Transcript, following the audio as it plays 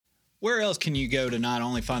Where else can you go to not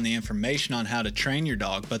only find the information on how to train your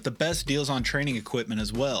dog, but the best deals on training equipment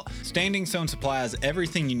as well? Standing Stone Supply has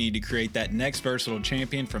everything you need to create that next versatile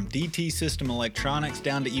champion, from DT system electronics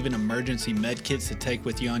down to even emergency med kits to take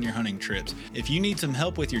with you on your hunting trips. If you need some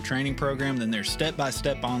help with your training program, then their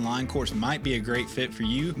step-by-step online course might be a great fit for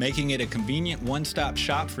you, making it a convenient one-stop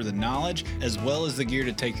shop for the knowledge as well as the gear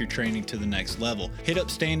to take your training to the next level. Hit up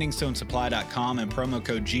standingstonesupply.com and promo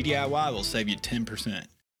code GDIY will save you 10%.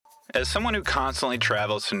 As someone who constantly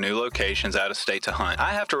travels to new locations out of state to hunt,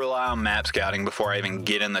 I have to rely on map scouting before I even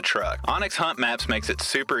get in the truck. Onyx Hunt Maps makes it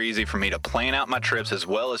super easy for me to plan out my trips as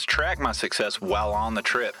well as track my success while on the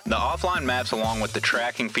trip. The offline maps, along with the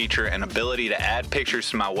tracking feature and ability to add pictures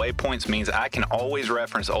to my waypoints, means I can always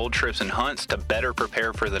reference old trips and hunts to better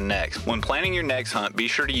prepare for the next. When planning your next hunt, be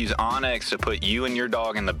sure to use OnX to put you and your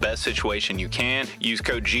dog in the best situation you can. Use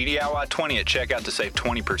code GDIY20 at checkout to save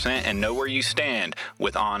 20% and know where you stand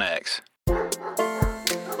with OnX.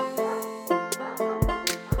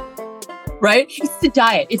 Right? It's the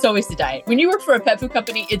diet. It's always the diet. When you work for a pet food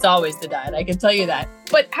company, it's always the diet. I can tell you that.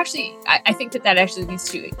 But actually, I think that actually leads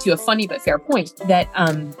to a funny but fair point that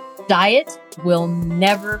diet will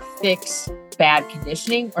never fix bad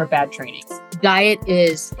conditioning or bad training. Diet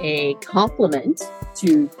is a complement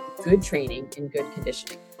to good training and good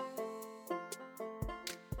conditioning.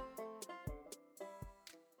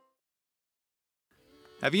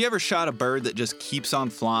 Have you ever shot a bird that just keeps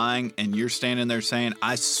on flying and you're standing there saying,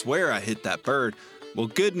 I swear I hit that bird? Well,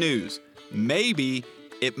 good news. Maybe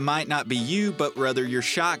it might not be you, but rather your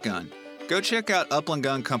shotgun. Go check out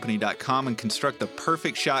uplandguncompany.com and construct the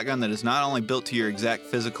perfect shotgun that is not only built to your exact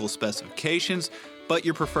physical specifications, but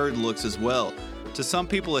your preferred looks as well. To some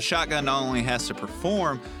people, a shotgun not only has to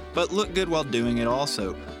perform, but look good while doing it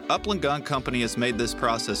also. Upland Gun Company has made this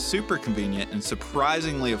process super convenient and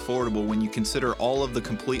surprisingly affordable when you consider all of the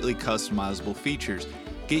completely customizable features.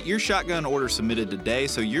 Get your shotgun order submitted today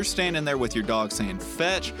so you're standing there with your dog saying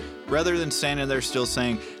fetch, rather than standing there still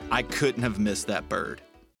saying, I couldn't have missed that bird.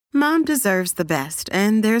 Mom deserves the best,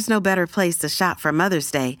 and there's no better place to shop for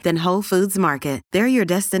Mother's Day than Whole Foods Market. They're your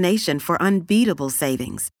destination for unbeatable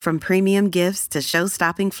savings, from premium gifts to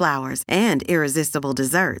show-stopping flowers and irresistible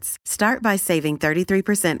desserts. Start by saving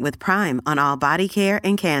 33% with Prime on all body care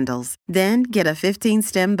and candles. Then get a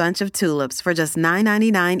 15-stem bunch of tulips for just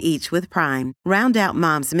 $9.99 each with Prime. Round out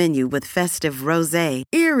Mom's menu with festive rosé,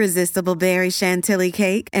 irresistible berry chantilly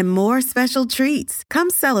cake, and more special treats. Come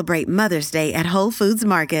celebrate Mother's Day at Whole Foods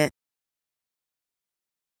Market.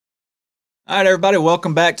 All right, everybody,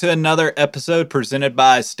 welcome back to another episode presented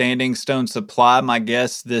by Standing Stone Supply. My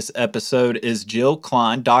guest this episode is Jill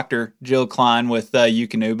Klein, Dr. Jill Klein with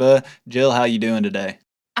Eukanuba. Jill, how you doing today?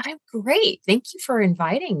 I'm great. Thank you for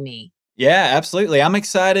inviting me. Yeah, absolutely. I'm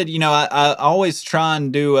excited. You know, I always try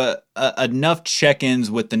and do enough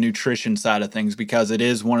check-ins with the nutrition side of things because it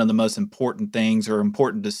is one of the most important things or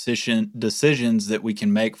important decisions that we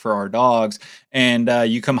can make for our dogs. And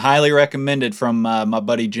you come highly recommended from my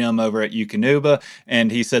buddy Jim over at Eukanuba,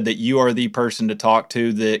 and he said that you are the person to talk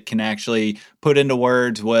to that can actually put into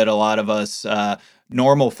words what a lot of us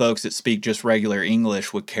normal folks that speak just regular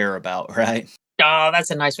English would care about, right? Oh,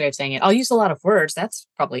 that's a nice way of saying it. I'll use a lot of words. That's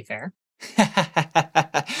probably fair.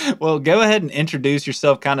 Well, go ahead and introduce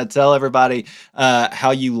yourself. Kind of tell everybody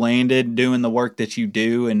how you landed doing the work that you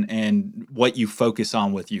do and what you focus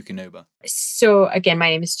on with Eukanuba. So again, my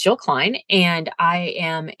name is Jill Klein, and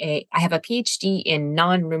I have a PhD in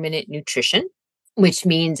non-ruminant nutrition, which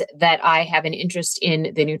means that I have an interest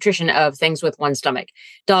in the nutrition of things with one stomach: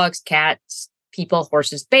 dogs, cats, people,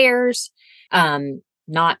 horses, bears,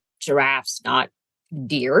 not giraffes, not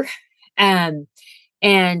deer.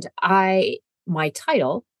 And my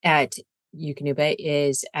title at Eukanuba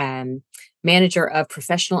is Manager of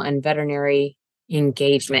Professional and Veterinary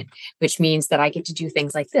Engagement, which means that I get to do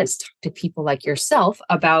things like this, talk to people like yourself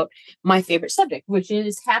about my favorite subject, which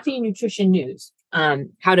is happy nutrition news.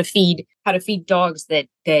 How to feed dogs that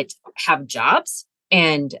have jobs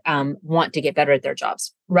and want to get better at their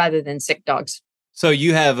jobs rather than sick dogs. So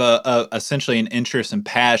you have essentially an interest and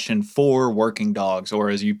passion for working dogs, or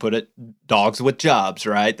as you put it, dogs with jobs,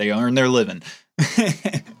 right? They earn their living.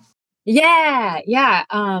 Yeah.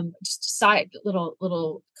 Just a side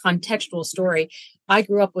little contextual story. I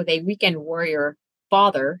grew up with a weekend warrior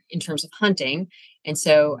father in terms of hunting. And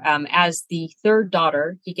so as the third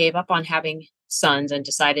daughter, he gave up on having sons and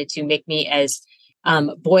decided to make me as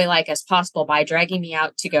boy-like as possible by dragging me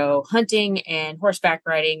out to go hunting and horseback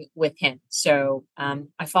riding with him. So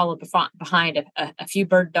I followed behind a few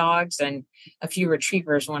bird dogs and a few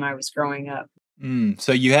retrievers when I was growing up.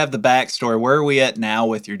 So you have the backstory. Where are we at now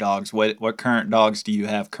with your dogs? What current dogs do you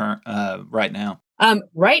have right now?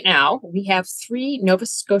 Right now, we have 3 Nova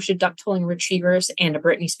Scotia duck-tolling retrievers and a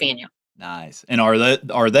Brittany Spaniel. Nice. And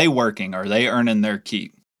are they working? Are they earning their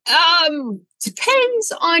keep?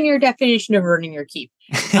 Depends on your definition of earning your keep.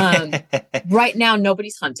 Right now,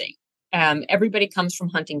 nobody's hunting. Everybody comes from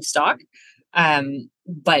hunting stock,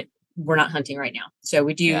 but we're not hunting right now. So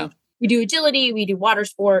we do agility, we do water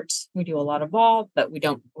sports, we do a lot of ball, but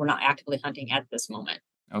we're not actively hunting at this moment.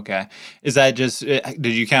 Okay. Is that just, did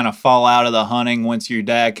you kind of fall out of the hunting once your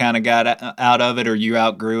dad kind of got out of it, or you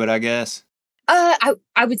outgrew it, I guess?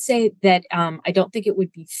 I would say that I don't think it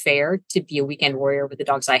would be fair to be a weekend warrior with the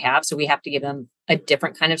dogs I have. So we have to give them a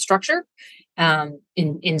different kind of structure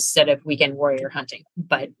instead of weekend warrior hunting.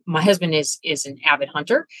 But my husband is an avid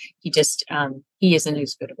hunter. He just he isn't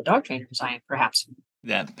as good of a dog trainer as I am, perhaps.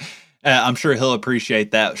 Yeah. I'm sure he'll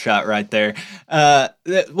appreciate that shot right there.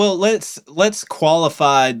 Well, let's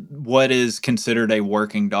qualify what is considered a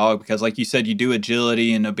working dog, because like you said, you do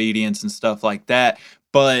agility and obedience and stuff like that.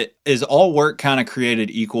 But is all work kind of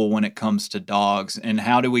created equal when it comes to dogs? And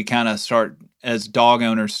how do we kind of start, as dog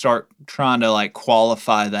owners, start trying to like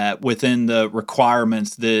qualify that within the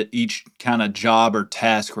requirements that each kind of job or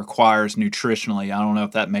task requires nutritionally? I don't know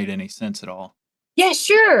if that made any sense at all. Yeah,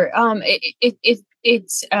 sure.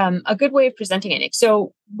 It's a good way of presenting it, Nick.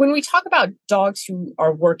 So when we talk about dogs who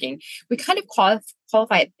are working, we kind of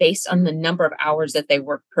qualify it based on the number of hours that they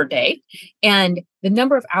work per day, and the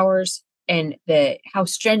number of hours and how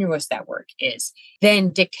strenuous that work is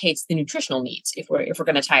then dictates the nutritional needs. If we're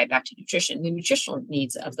going to tie it back to nutrition, the nutritional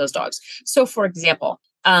needs of those dogs. So, for example,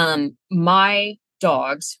 my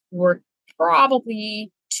dogs work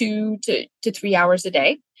probably 2 to 3 hours a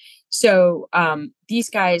day. So these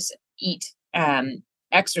guys eat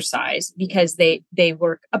exercise because they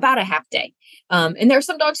work about a half day. And there are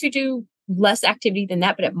some dogs who do less activity than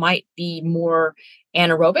that, but it might be more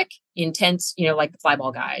anaerobic, intense, like the fly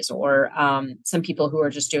ball guys, or some people who are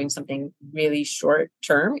just doing something really short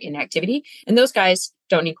term in activity. And those guys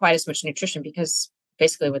don't need quite as much nutrition because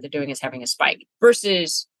basically what they're doing is having a spike,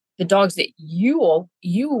 versus the dogs that you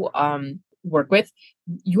work with.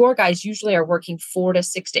 Your guys usually are working 4 to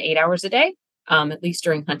 6 to 8 hours a day, at least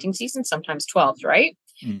during hunting season, sometimes 12, right?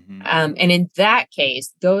 Mm-hmm. And in that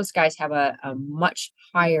case, those guys have a much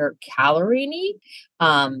higher calorie need.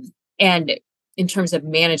 And in terms of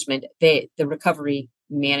management, the recovery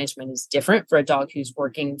management is different for a dog who's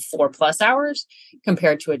working 4+ hours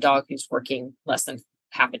compared to a dog who's working less than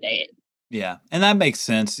half a day. Yeah. And that makes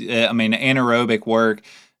sense. I mean, anaerobic work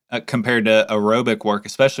compared to aerobic work,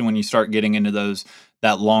 especially when you start getting into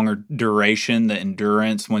that longer duration, the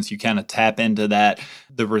endurance, once you kind of tap into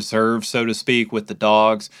the reserve, so to speak, with the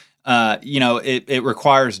dogs, it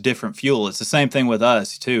requires different fuel. It's the same thing with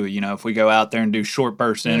us too. If we go out there and do short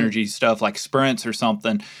burst energy stuff like sprints or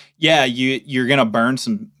something, yeah, you're going to burn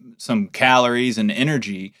some calories and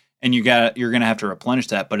energy, and you're going to have to replenish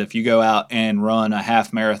that. But if you go out and run a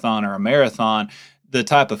half marathon or a marathon, the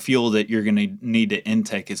type of fuel that you're going to need to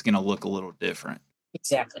intake is going to look a little different.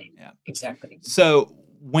 Exactly. Yeah. Exactly. So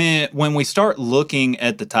when we start looking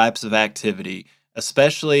at the types of activity,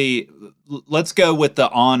 especially, let's go with the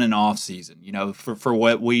on and off season, for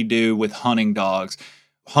what we do with hunting dogs.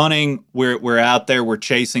 Hunting, we're out there, we're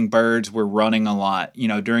chasing birds, we're running a lot.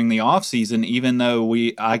 During the off season, even though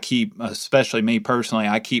I keep, especially me personally,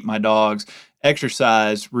 I keep my dogs'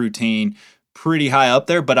 exercise routine pretty high up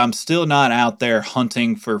there, but I'm still not out there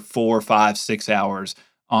hunting for 4, 5, 6 hours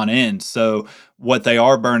on end. So what they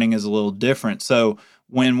are burning is a little different. So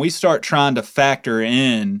when we start trying to factor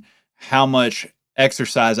in how much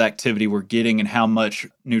exercise activity we're getting and how much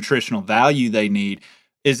nutritional value they need,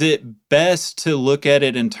 is it best to look at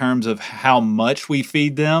it in terms of how much we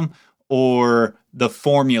feed them or the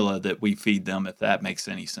formula that we feed them, if that makes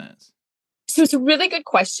any sense? So it's a really good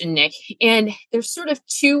question, Nick. And there's sort of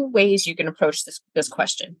 2 ways you can approach this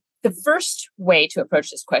question. The first way to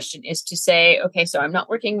approach this question is to say, okay, so I'm not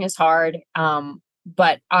working as hard,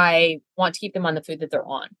 but I want to keep them on the food that they're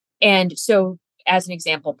on. And so as an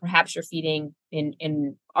example, perhaps you're feeding,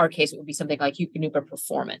 in our case, it would be something like Eukanuba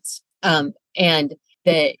Performance. And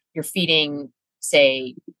that you're feeding,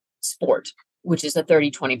 say, Sport, which is a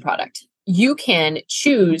 30-20 product. You can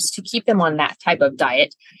choose to keep them on that type of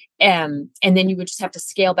diet. And then you would just have to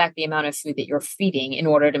scale back the amount of food that you're feeding in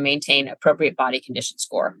order to maintain appropriate body condition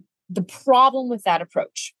score. The problem with that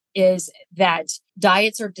approach is that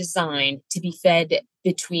diets are designed to be fed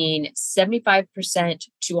between 75%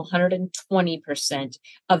 to 120%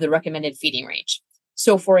 of the recommended feeding range.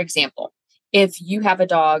 So, for example, if you have a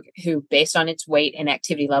dog who, based on its weight and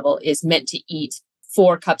activity level, is meant to eat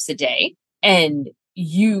 4 cups a day, and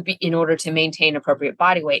you, in order to maintain appropriate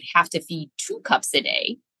body weight, have to feed 2 cups a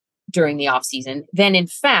day during the off season, then in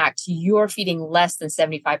fact, you're feeding less than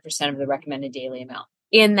 75% of the recommended daily amount.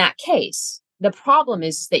 In that case, the problem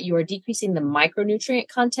is that you are decreasing the micronutrient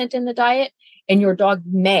content in the diet, and your dog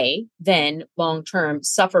may then long-term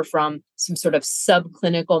suffer from some sort of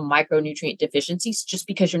subclinical micronutrient deficiencies just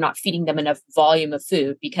because you're not feeding them enough volume of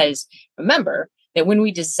food. Because remember that when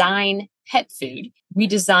we design pet food, we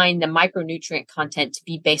design the micronutrient content to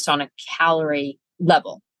be based on a calorie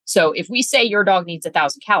level. So if we say your dog needs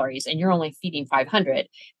 1,000 calories and you're only feeding 500,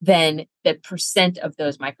 then the percent of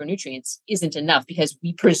those micronutrients isn't enough because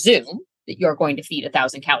we presume that you're going to feed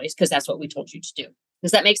 1,000 calories because that's what we told you to do.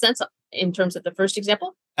 Does that make sense in terms of the first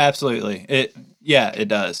example? Absolutely. It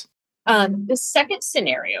does. The second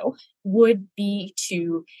scenario would be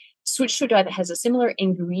to switch to a diet that has a similar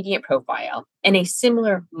ingredient profile and a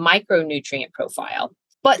similar micronutrient profile,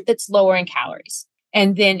 but that's lower in calories.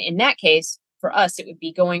 And then in that case, for us, it would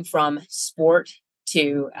be going from sport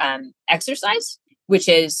to exercise, which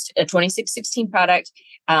is a 2616 product.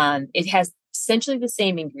 It has essentially the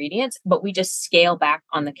same ingredients, but we just scale back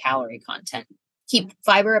on the calorie content. Keep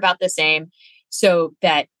fiber about the same so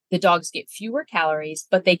that the dogs get fewer calories,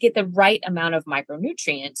 but they get the right amount of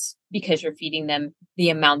micronutrients because you're feeding them the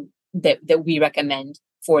amount that we recommend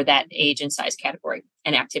for that age and size category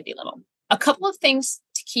and activity level. A couple of things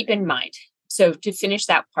to keep in mind. So to finish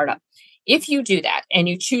that part up, if you do that and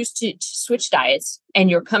you choose to switch diets and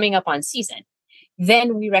you're coming up on season,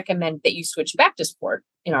 then we recommend that you switch back to sport,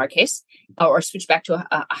 in our case, or switch back to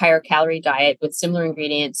a higher calorie diet with similar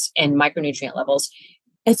ingredients and micronutrient levels.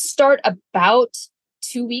 And start about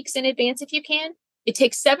 2 weeks in advance if you can. It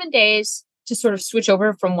takes 7 days to sort of switch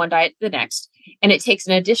over from one diet to the next. And it takes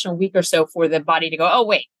an additional week or so for the body to go, oh,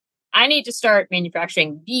 wait, I need to start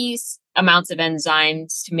manufacturing these amounts of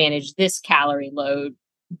enzymes to manage this calorie load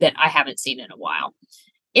that I haven't seen in a while.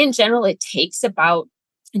 In general, it takes about,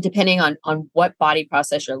 depending on what body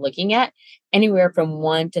process you're looking at, anywhere from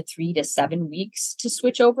 1 to 3 to 7 weeks to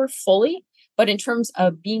switch over fully. But in terms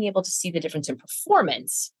of being able to see the difference in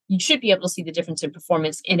performance, you should be able to see the difference in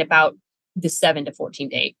performance in about the 7 to 14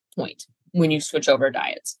 day point when you switch over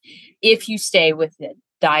diets. If you stay with the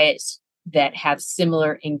diets that have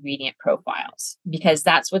similar ingredient profiles, because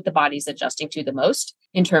that's what the body's adjusting to the most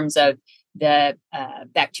in terms of the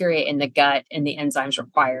bacteria in the gut and the enzymes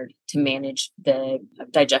required to manage the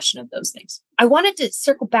digestion of those things. I wanted to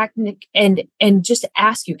circle back, Nick, and just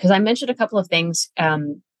ask you, because I mentioned a couple of things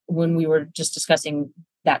when we were just discussing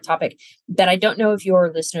that topic that I don't know if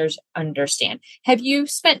your listeners understand. Have you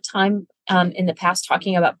spent time in the past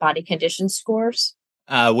talking about body condition scores?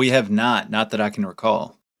 We have not that I can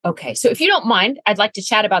recall. Okay. So if you don't mind, I'd like to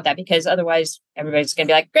chat about that because otherwise everybody's going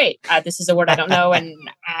to be like, great, this is a word I don't know. And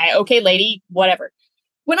okay, lady, whatever.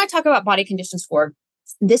 When I talk about body condition score,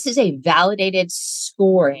 this is a validated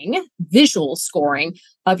scoring, visual scoring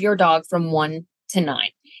of your dog from 1 to 9.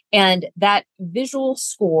 And that visual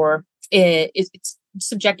score it's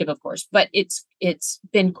subjective, of course, but it's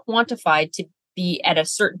been quantified to be at a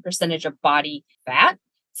certain percentage of body fat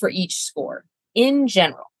for each score. In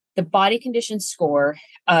general, the body condition score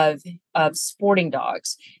of sporting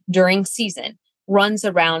dogs during season runs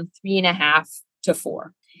around 3.5 to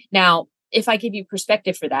 4. Now, if I give you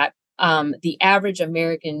perspective for that, the average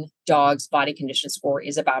American dog's body condition score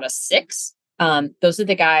is about a 6. Those are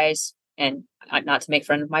the guys, and not to make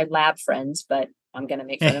fun of my lab friends, but I'm going to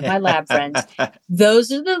make fun of my lab friends.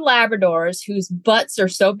 Those are the Labradors whose butts are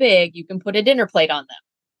so big you can put a dinner plate on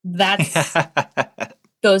them. That's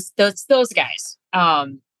those guys.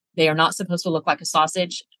 They are not supposed to look like a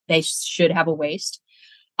sausage. They should have a waist.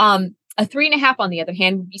 A 3.5, on the other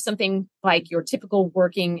hand, would be something like your typical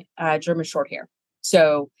working German Shorthair.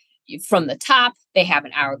 So from the top, they have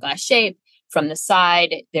an hourglass shape. From the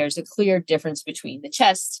side, there's a clear difference between the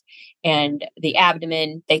chest and the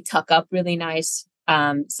abdomen. They tuck up really nice.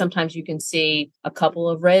 Sometimes you can see a couple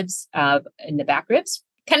of ribs in the back ribs.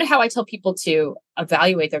 Kind of how I tell people to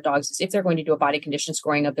evaluate their dogs is if they're going to do a body condition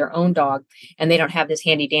scoring of their own dog and they don't have this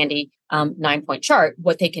handy dandy 9-point chart,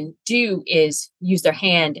 what they can do is use their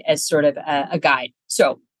hand as sort of a guide.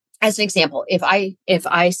 So as an example, if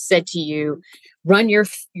I said to you, run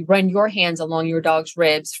your hands along your dog's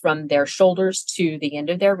ribs from their shoulders to the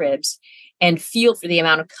end of their ribs and feel for the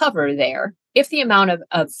amount of cover there. If the amount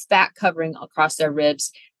of fat covering across their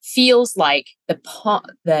ribs feels like the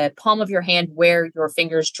palm of your hand where your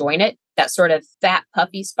fingers join it, that sort of fat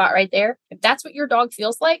puffy spot right there, if that's what your dog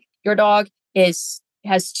feels like, your dog has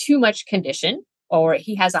too much condition, or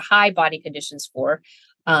he has a high body condition score,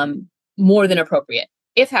 more than appropriate.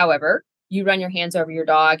 If, however, you run your hands over your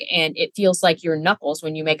dog and it feels like your knuckles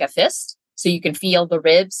when you make a fist, so you can feel the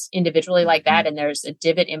ribs individually like that, and there's a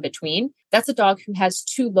divot in between, that's a dog who has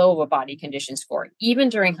too low of a body condition score, even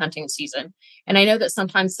during hunting season. And I know that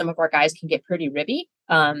sometimes some of our guys can get pretty ribby,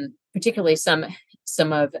 particularly some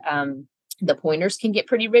of the pointers can get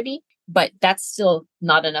pretty ribby, but that's still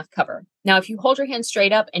not enough cover. Now, if you hold your hand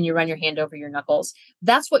straight up and you run your hand over your knuckles,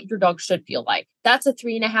 that's what your dog should feel like. That's a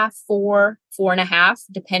 3.5, 4.5,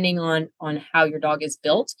 depending on how your dog is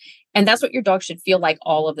built. And that's what your dog should feel like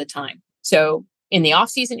all of the time. So in the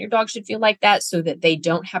off season, your dog should feel like that so that they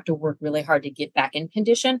don't have to work really hard to get back in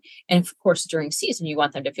condition. And of course, during season, you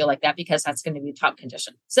want them to feel like that because that's going to be top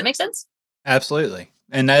condition. Does that make sense? Absolutely.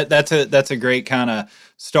 And that's a great kind of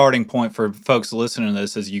starting point for folks listening to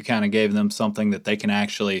this, is you kind of gave them something that they can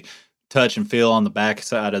actually touch and feel on the back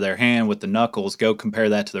side of their hand with the knuckles. Go compare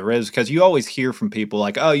that to the ribs, because you always hear from people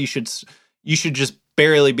like, oh, you should just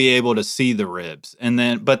barely be able to see the ribs.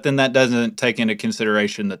 But then that doesn't take into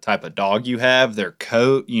consideration the type of dog you have, their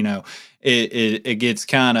coat, it gets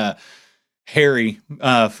kind of hairy,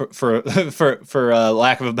 for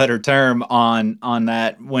lack of a better term, on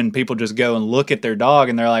that, when people just go and look at their dog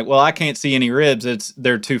and they're like, well, I can't see any ribs,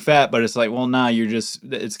 they're too fat. But it's like, well, nah,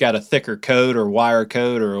 it's got a thicker coat or wire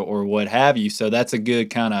coat or what have you. So that's a good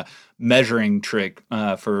kind of measuring trick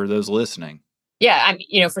for those listening. Yeah, I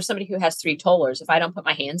mean, for somebody who has 3 tollers, if I don't put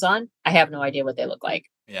my hands on, I have no idea what they look like.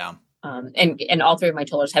 Yeah. And all 3 of my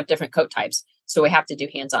tollers have different coat types, so we have to do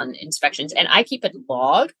hands-on inspections. And I keep a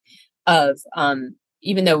log of,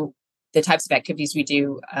 even though the types of activities we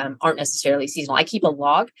do aren't necessarily seasonal, I keep a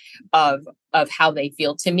log of how they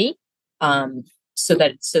feel to me, so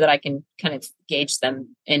that I can kind of gauge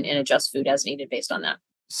them and adjust food as needed based on that.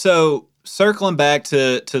 So circling back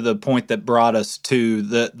to the point that brought us to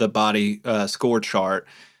the body score chart,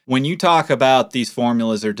 when you talk about these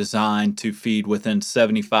formulas are designed to feed within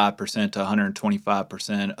 75% to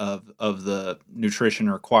 125% of the nutrition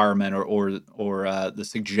requirement or the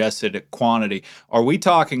suggested quantity, are we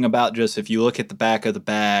talking about just, if you look at the back of the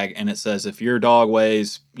bag and it says if your dog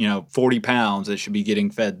weighs 40 pounds, it should be getting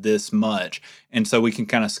fed this much, and so we can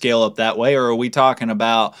kind of scale up that way? Or are we talking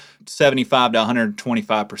about 75 to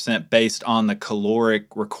 125% based on the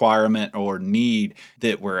caloric requirement or need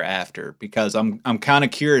that we're after? Because I'm kind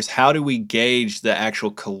of curious, how do we gauge the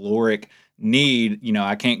actual caloric need?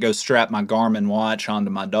 I can't go strap my Garmin watch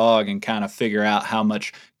onto my dog and kind of figure out how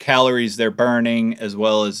much calories they're burning as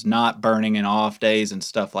well as not burning in off days and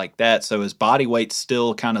stuff like that. So is body weight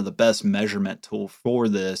still kind of the best measurement tool for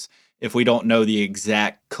this if we don't know the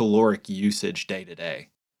exact caloric usage day to day?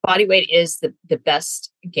 Body weight is the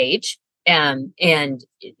best gauge. And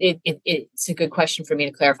it's a good question for me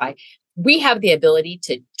to clarify. We have the ability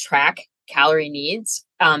to track calorie needs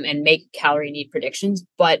and make calorie need predictions,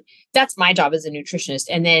 but that's my job as a nutritionist.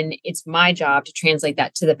 And then it's my job to translate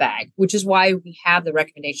that to the bag, which is why we have the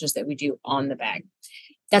recommendations that we do on the bag.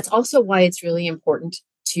 That's also why it's really important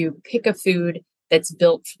to pick a food that's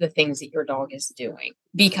built for the things that your dog is doing.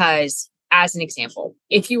 Because, as an example,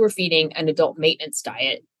 if you were feeding an adult maintenance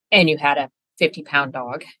diet and you had a 50-pound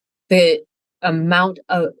dog, the amount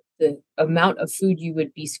of food you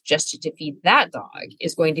would be suggested to feed that dog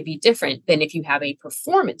is going to be different than if you have a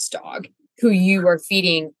performance dog who you are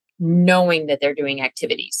feeding knowing that they're doing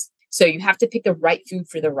activities. So you have to pick the right food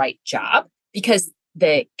for the right job, because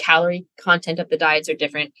the calorie content of the diets are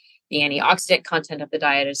different. The antioxidant content of the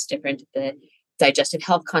diet is different. The digestive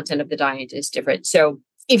health content of the diet is different. So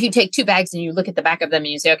if you take 2 bags and you look at the back of them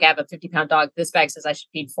and you say, okay, I have a 50-pound dog. This bag says I should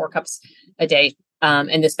feed 4 cups a day.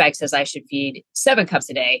 And this bag says I should feed 7 cups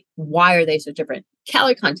a day. Why are they so different?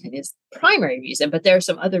 Calorie content is the primary reason, but there are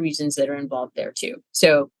some other reasons that are involved there too.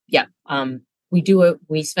 So yeah,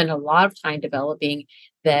 we spend a lot of time developing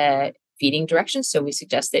the feeding directions. So we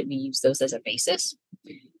suggest that we use those as a basis.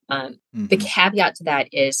 The caveat to that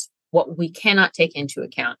is what we cannot take into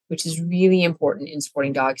account, which is really important in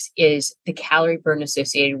sporting dogs, is the calorie burn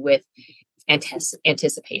associated with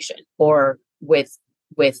anticipation or with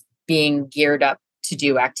being geared up to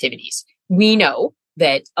do activities. We know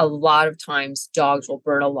that a lot of times dogs will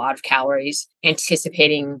burn a lot of calories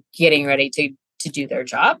anticipating getting ready to do their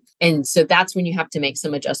job. And so that's when you have to make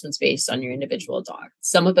some adjustments based on your individual dog.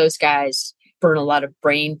 Some of those guys burn a lot of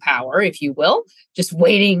brain power, if you will, just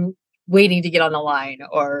waiting to get on the line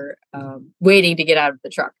or waiting to get out of the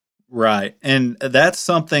truck. Right. And that's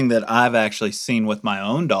something that I've actually seen with my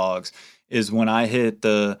own dogs, is when I hit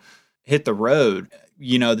the road,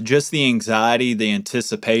 just the anxiety, the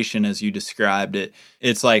anticipation as you described it.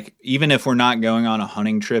 It's like, even if we're not going on a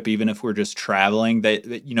hunting trip, even if we're just traveling,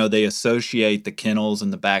 they associate the kennels in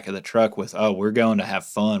the back of the truck with, oh, we're going to have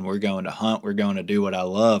fun. We're going to hunt. We're going to do what I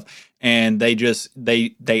love. And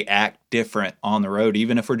they act different on the road.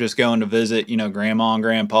 Even if we're just going to visit, grandma and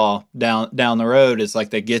grandpa down the road, it's like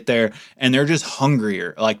they get there and they're just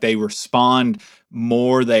hungrier. Like they respond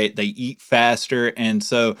more, they eat faster. And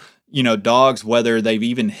so, dogs, whether they've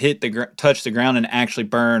even touched the ground and actually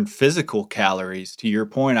burn physical calories, to your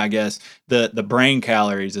point, I guess the brain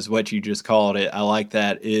calories is what you just called it. I like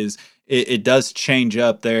that. It does change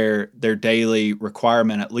up their daily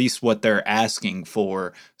requirement, at least what they're asking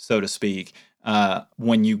for, so to speak,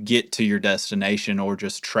 when you get to your destination or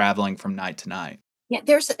just traveling from night to night. Yeah,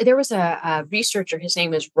 there was a researcher, his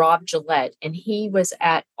name is Rob Gillette, and he was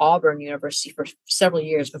at Auburn University for several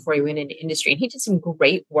years before he went into industry. And he did some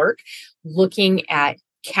great work looking at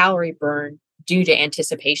calorie burn due to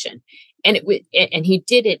anticipation. And he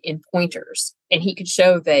did it in pointers. And he could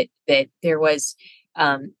show that there was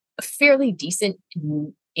a fairly decent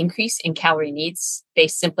increase in calorie needs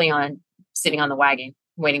based simply on sitting on the wagon,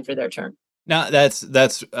 waiting for their turn. Now,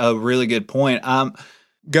 that's a really good point.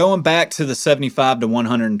 Going back to the 75 to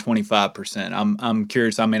 125%, I'm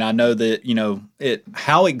curious. I mean, I know that,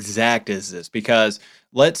 how exact is this? Because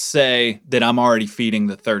let's say that I'm already feeding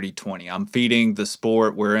the 30-20. I'm feeding the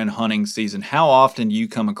sport. We're in hunting season. How often do you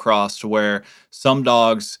come across to where some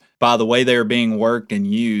dogs, by the way they're being worked and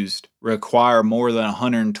used, require more than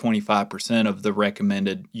 125% of the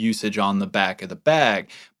recommended usage on the back of the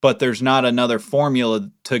bag, but there's not another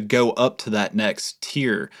formula to go up to that next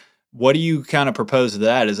tier? What do you kind of propose to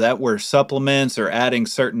that? Is that where supplements or adding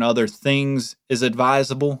certain other things is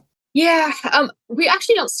advisable? Yeah, we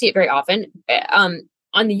actually don't see it very often.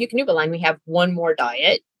 On the Eukanuba line, we have one more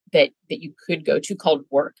diet that you could go to called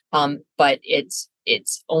Work, but it's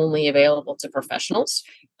only available to professionals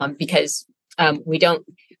because we don't.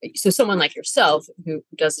 So someone like yourself who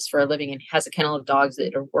does this for a living and has a kennel of dogs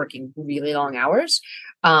that are working really long hours,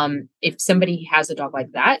 if somebody has a dog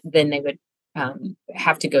like that, then they would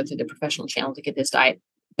have to go through the professional channel to get this diet.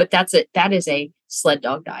 But that is a sled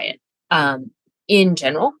dog diet. In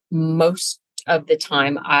general, most of the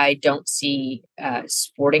time, I don't see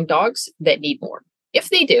sporting dogs that need more. If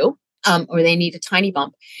they do, or they need a tiny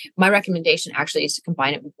bump, my recommendation actually is to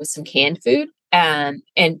combine it with some canned food. And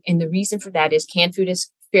the reason for that is canned food is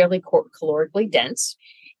fairly calorically dense.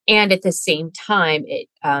 And at the same time, it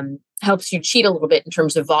helps you cheat a little bit in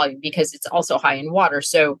terms of volume because it's also high in water.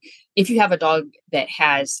 So if you have a dog that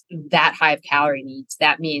has that high of calorie needs,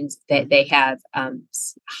 that means that they have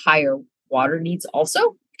higher water needs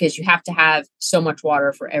also, because you have to have so much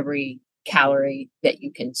water for every calorie that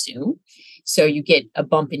you consume. So you get a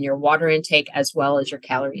bump in your water intake as well as your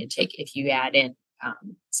calorie intake if you add in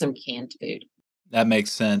some canned food. That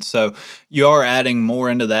makes sense. So you are adding more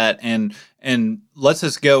into that, and let's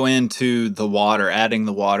just go into the water, adding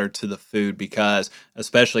the water to the food, because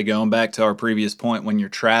especially going back to our previous point, when you're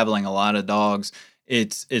traveling, a lot of dogs,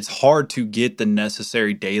 it's hard to get the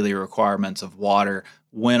necessary daily requirements of water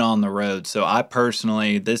when on the road. So I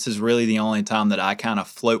personally, this is really the only time that I kind of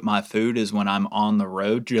float my food is when I'm on the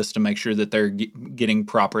road, just to make sure that they're getting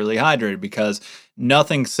properly hydrated, because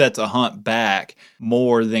nothing sets a hunt back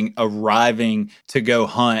more than arriving to go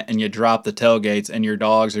hunt and you drop the tailgates and your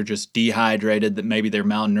dogs are just dehydrated, that maybe they're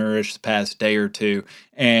malnourished the past day or two,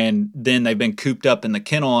 and then they've been cooped up in the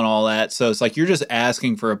kennel and all that. So it's like you're just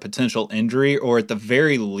asking for a potential injury, or at the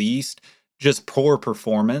very least, just poor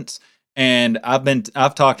performance. And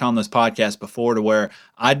I've talked on this podcast before to where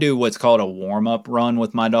I do what's called a warm-up run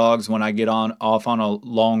with my dogs when I get off on a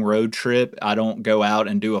long road trip. I don't go out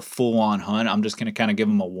and do a full-on hunt. I'm just going to kind of give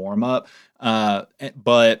them a warm-up.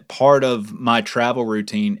 But part of my travel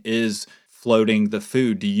routine is floating the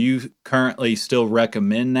food. Do you currently still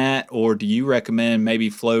recommend that, or do you recommend maybe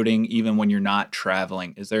floating even when you're not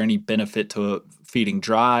traveling? Is there any benefit to feeding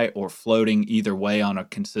dry or floating either way on a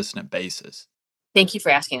consistent basis? Thank you for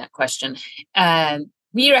asking that question.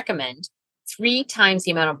 We recommend 3 times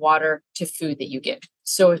the amount of water to food that you give.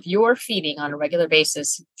 So if you're feeding on a regular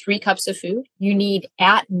basis 3 cups of food, you need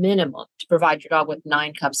at minimum to provide your dog with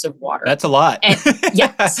 9 cups of water. That's a lot. And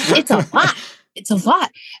yes, it's a lot. It's a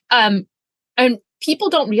lot. And people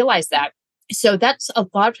don't realize that. So that's a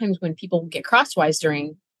lot of times when people get crosswise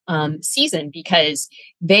during season, because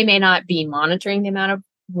they may not be monitoring the amount of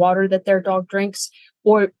water that their dog drinks,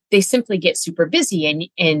 or they simply get super busy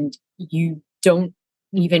and you don't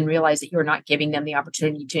even realize that you're not giving them the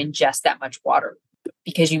opportunity to ingest that much water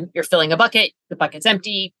because you're filling a bucket, the bucket's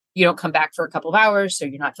empty, you don't come back for a couple of hours, so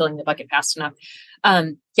you're not filling the bucket fast enough.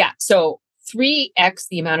 So 3x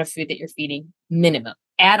the amount of food that you're feeding minimum.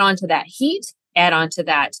 Add on to that heat, add on to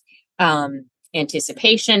that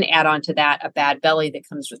anticipation, add on to that a bad belly that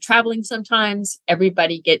comes with traveling sometimes.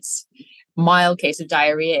 Everybody gets mild case of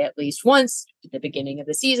diarrhea at least once at the beginning of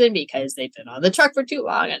the season because they've been on the truck for too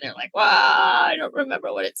long and they're like, wow, I don't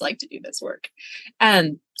remember what it's like to do this work.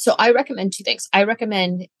 So I recommend 2 things. I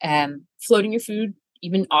recommend floating your food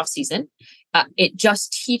even off season. It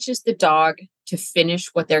just teaches the dog to finish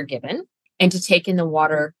what they're given and to take in the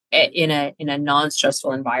water in a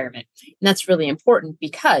non-stressful environment. And that's really important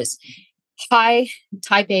because high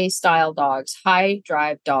type A style dogs, high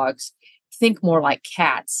drive dogs, think more like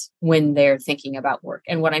cats when they're thinking about work.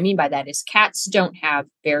 And what I mean by that is cats don't have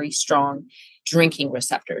very strong drinking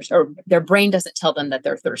receptors, or their brain doesn't tell them that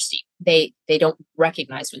they're thirsty. They don't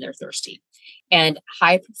recognize when they're thirsty. And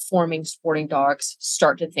high performing sporting dogs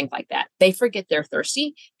start to think like that. They forget they're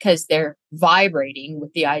thirsty because they're vibrating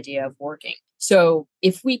with the idea of working. So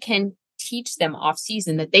if we can teach them off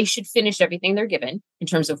season that they should finish everything they're given in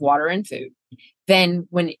terms of water and food, then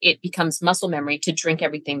when it becomes muscle memory to drink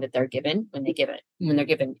everything that they're given, when they're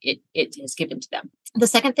given, it is given to them. The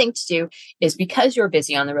second thing to do is, because you're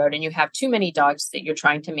busy on the road and you have too many dogs that you're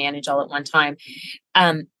trying to manage all at one time,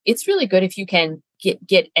 it's really good if you can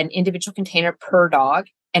get an individual container per dog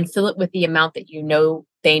and fill it with the amount that you know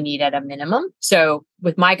they need at a minimum. So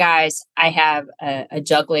with my guys, I have a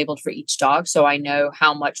jug labeled for each dog, so I know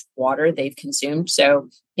how much water they've consumed. So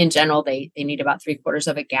in general, they need about 3/4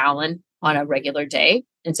 of a gallon on a regular day.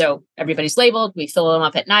 And so everybody's labeled. We fill them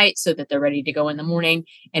up at night so that they're ready to go in the morning,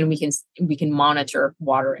 and we can monitor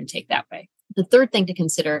water intake that way. The third thing to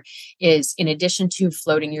consider is, in addition to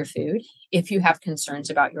floating your food, if you have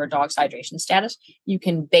concerns about your dog's hydration status, you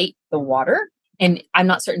can bait the water. And I'm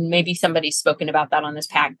not certain, maybe somebody's spoken about that on this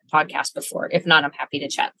podcast before. If not, I'm happy to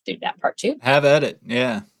chat through that part too. Have at it.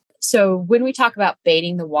 Yeah. So when we talk about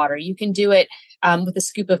baiting the water, you can do it with a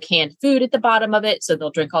scoop of canned food at the bottom of it. So they'll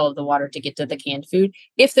drink all of the water to get to the canned food,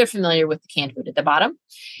 if they're familiar with the canned food at the bottom.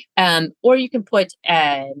 Or you can put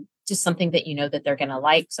just something that you know that they're going to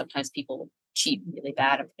like. Sometimes people cheat really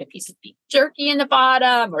bad and put a piece of beef jerky in the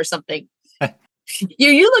bottom or something.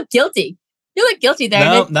 You look guilty. You look guilty there.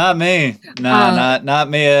 No, not me. No, not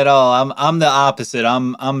me at all. I'm the opposite.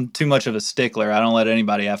 I'm too much of a stickler. I don't let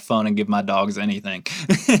anybody have fun and give my dogs anything.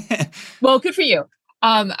 Well, good for you.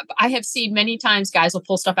 I have seen many times guys will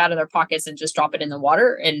pull stuff out of their pockets and just drop it in the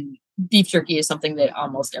water. And beef jerky is something that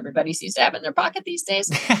almost everybody seems to have in their pocket these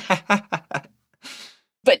days.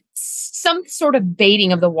 But some sort of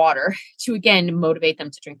baiting of the water to, again, motivate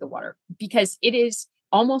them to drink the water, because it is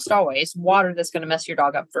almost always water that's going to mess your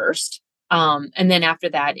dog up first. And then after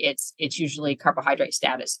that, it's usually carbohydrate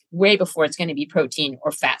status, way before it's going to be protein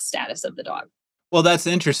or fat status of the dog. Well, that's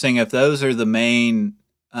interesting. If those are the main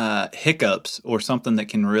hiccups or something that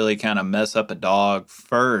can really kind of mess up a dog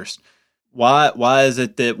first, why is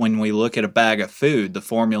it that when we look at a bag of food, the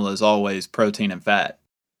formula is always protein and fat?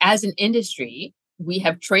 As an industry, we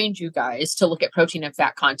have trained you guys to look at protein and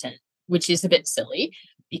fat content, which is a bit silly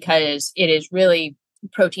because it is really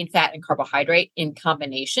protein, fat, and carbohydrate in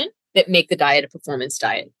combination that make the diet a performance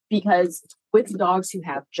diet. Because with dogs who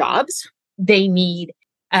have jobs, they need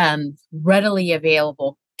readily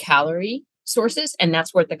available calorie sources, and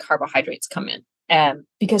that's where the carbohydrates come in.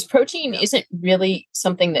 Because protein isn't really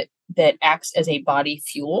something that acts as a body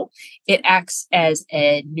fuel; it acts as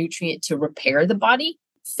a nutrient to repair the body.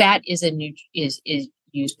 Fat is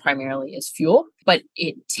used primarily as fuel, but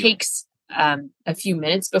it takes a few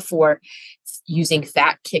minutes before using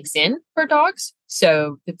fat kicks in for dogs.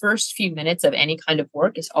 So the first few minutes of any kind of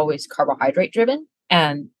work is always carbohydrate driven.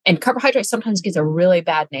 And carbohydrate sometimes gets a really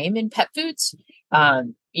bad name in pet foods.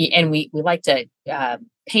 And we like to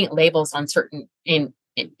paint labels on certain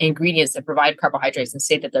ingredients that provide carbohydrates and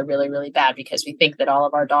say that they're really, really bad because we think that all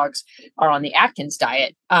of our dogs are on the Atkins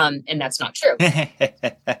diet. And that's not true.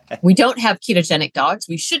 We don't have ketogenic dogs.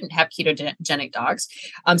 We shouldn't have ketogenic dogs.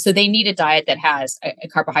 So they need a diet that has a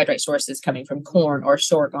carbohydrate sources coming from corn or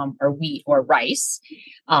sorghum or wheat or rice,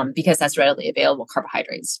 because that's readily available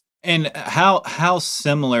carbohydrates. And how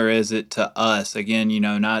similar is it to us? Again,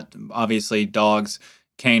 not obviously dogs,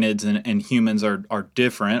 canids and humans are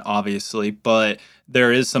different, obviously, but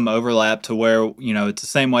there is some overlap to where, it's the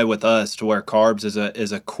same way with us, to where carbs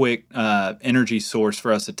is a quick energy source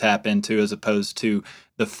for us to tap into as opposed to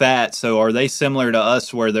the fat. So are they similar to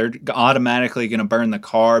us where they're automatically going to burn the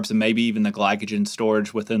carbs and maybe even the glycogen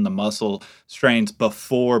storage within the muscle strains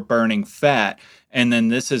before burning fat? And then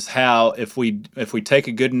this is how, if we take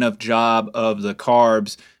a good enough job of the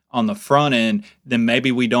carbs on the front end, then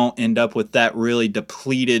maybe we don't end up with that really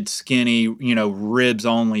depleted, skinny, ribs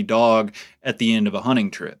only dog at the end of a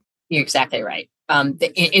hunting trip. You're exactly right.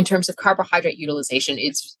 In terms of carbohydrate utilization,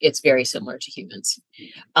 it's very similar to humans.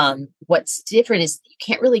 What's different is you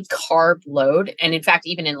can't really carb load. And in fact,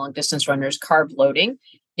 even in long distance runners, carb loading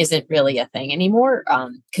isn't really a thing anymore.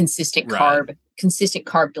 Consistent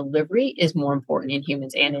carb delivery is more important in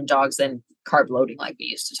humans and in dogs than carb loading like we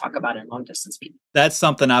used to talk about in long distance people. That's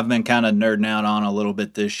something I've been kind of nerding out on a little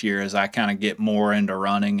bit this year as I kind of get more into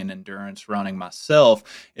running and endurance running myself,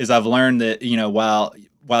 is I've learned that,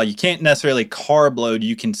 while you can't necessarily carb load,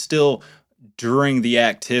 you can still during the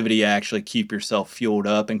activity actually keep yourself fueled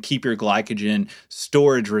up and keep your glycogen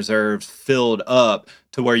storage reserves filled up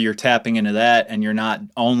to where you're tapping into that and you're not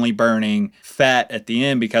only burning fat at the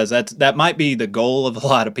end, because that might be the goal of a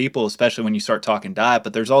lot of people, especially when you start talking diet.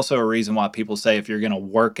 But there's also a reason why people say if you're going to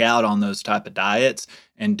work out on those type of diets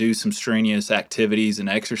and do some strenuous activities and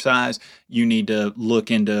exercise, you need to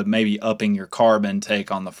look into maybe upping your carb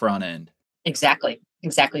intake on the front end. Exactly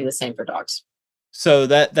the same for dogs. So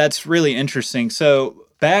that's really interesting. So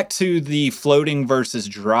back to the floating versus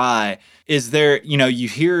dry, is there, you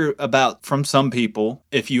hear about from some people,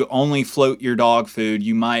 if you only float your dog food,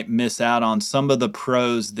 you might miss out on some of the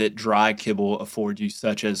pros that dry kibble afford you,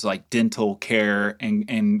 such as like dental care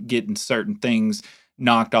and getting certain things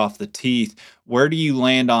knocked off the teeth. Where do you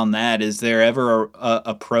land on that? Is there ever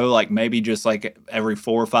a pro, like maybe just like every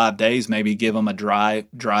 4 or 5 days, maybe give them a dry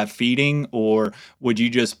feeding, or would you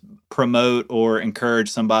just promote or encourage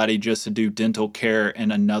somebody just to do dental care in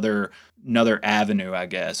another avenue, I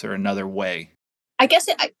guess, or another way? I guess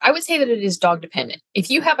I would say that it is dog dependent. If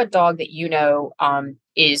you have a dog that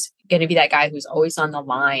is going to be that guy who's always on the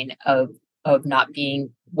line of not being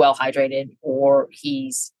well hydrated, or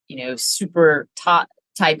he's super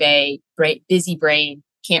type A, busy brain,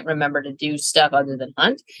 can't remember to do stuff other than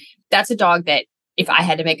hunt, that's a dog that if I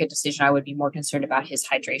had to make a decision, I would be more concerned about his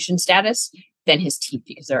hydration status than his teeth,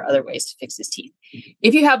 because there are other ways to fix his teeth.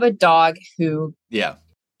 If you have a dog who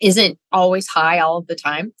isn't always high all of the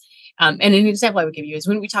time, and an example I would give you is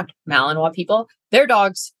when we talk to Malinois people, their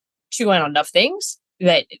dogs chew on enough things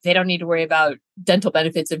that they don't need to worry about dental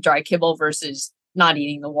benefits of dry kibble versus not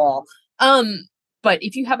eating the wall. But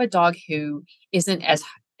if you have a dog who isn't as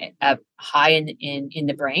high in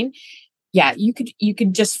the brain, you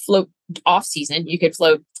could just float off season. You could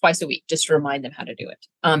float twice a week just to remind them how to do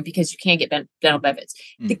it, because you can't get dental benefits.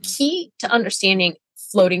 Mm-hmm. The key to understanding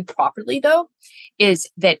floating properly, though, is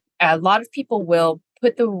that a lot of people will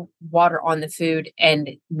put the water on the food and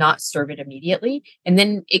not serve it immediately, and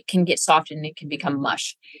then it can get soft and it can become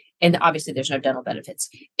mush. And obviously, there's no dental benefits.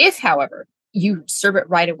 If, however, you serve it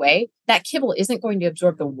right away, that kibble isn't going to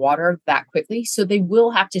absorb the water that quickly. So they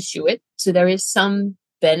will have to chew it. So there is some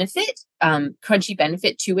benefit, crunchy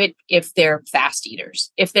benefit to it if they're fast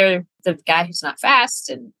eaters. If they're the guy who's not fast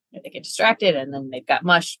and they get distracted and then they've got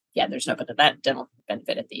mush, there's no that dental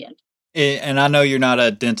benefit at the end. And I know you're not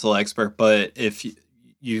a dental expert, but if you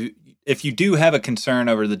do have a concern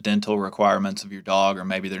over the dental requirements of your dog, or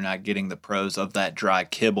maybe they're not getting the pros of that dry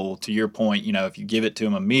kibble, to your point, if you give it to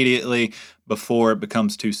them immediately before it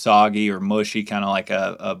becomes too soggy or mushy, kind of like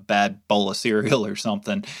a bad bowl of cereal or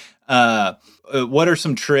something, what are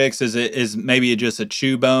some tricks? Is maybe just a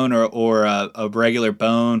chew bone or a regular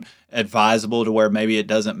bone advisable to where maybe it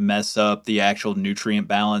doesn't mess up the actual nutrient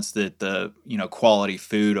balance that the quality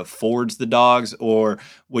food affords the dogs? Or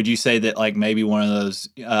would you say that like maybe one of those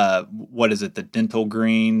the dental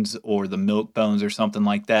greens or the milk bones or something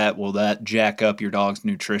like that, will that jack up your dog's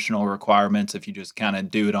nutritional requirements if you just kind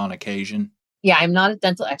of do it on occasion? Yeah, I'm not a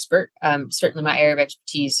dental expert. Certainly my area of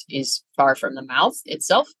expertise is far from the mouth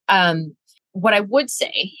itself. What I would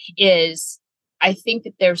say is I think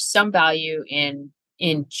that there's some value in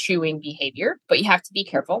chewing behavior, but you have to be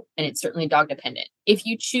careful, and it's certainly dog dependent. If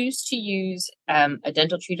you choose to use a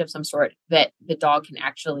dental treat of some sort that the dog can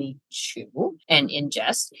actually chew and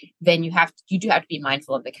ingest, then you do have to be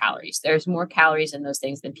mindful of the calories. There's more calories in those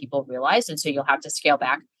things than people realize, and so you'll have to scale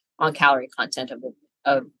back on calorie content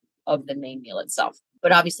of the main meal itself.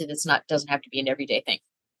 But obviously, doesn't have to be an everyday thing.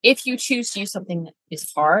 If you choose to use something that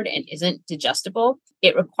is hard and isn't digestible,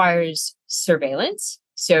 it requires surveillance.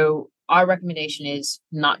 So our recommendation is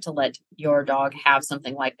not to let your dog have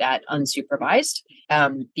something like that unsupervised,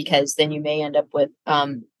 because then you may end up with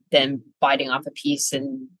them biting off a piece,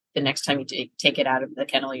 and the next time you take it out of the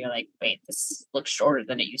kennel, you're like, wait, this looks shorter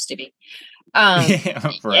than it used to be. Right.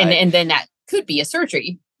 And then that could be a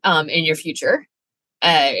surgery in your future,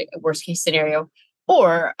 worst case scenario,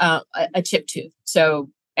 or a chipped tooth. So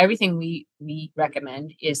everything we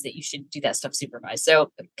recommend is that you should do that stuff supervised.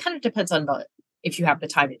 So it kind of depends on if you have the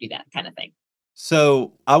time to do that kind of thing.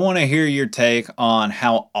 So I want to hear your take on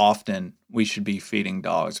how often we should be feeding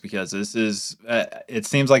dogs, because this is it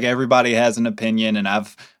seems like everybody has an opinion, and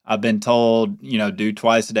I've been told, do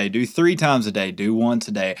twice a day, do 3 times a day, do once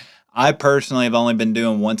a day. I personally have only been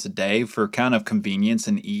doing once a day for kind of convenience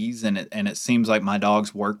and ease, and it seems like my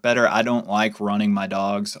dogs work better. I don't like running my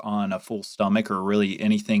dogs on a full stomach or really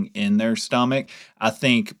anything in their stomach. I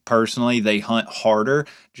think personally they hunt harder,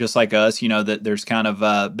 just like us. That there's kind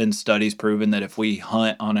of been studies proven that if we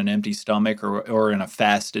hunt on an empty stomach or in a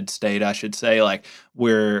fasted state, I should say, like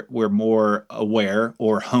we're more aware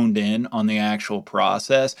or honed in on the actual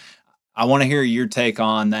process. I want to hear your take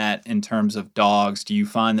on that in terms of dogs. Do you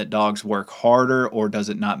find that dogs work harder, or does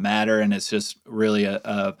it not matter? And it's just really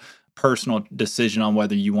a personal decision on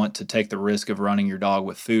whether you want to take the risk of running your dog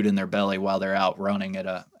with food in their belly while they're out running at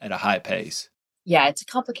a high pace. Yeah, it's a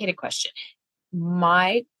complicated question.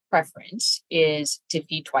 My preference is to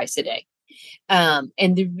feed twice a day.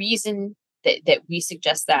 And the reason that we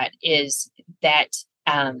suggest that is that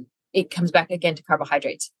it comes back again to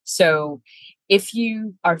carbohydrates. So if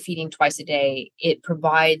you are feeding twice a day, it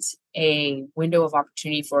provides a window of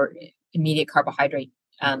opportunity for immediate carbohydrate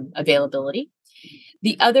availability.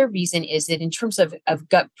 The other reason is that in terms of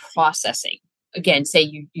gut processing, again,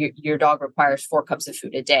 say your dog requires 4 cups of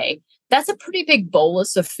food a day. That's a pretty big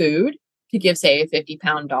bolus of food to give, say, a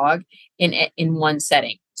 50-pound dog in one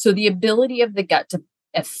setting. So the ability of the gut to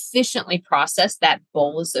efficiently process that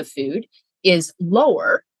bolus of food is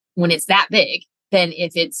lower when it's that big than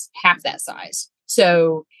if it's half that size.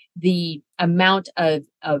 So the amount of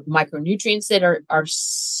micronutrients that are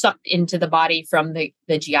sucked into the body from the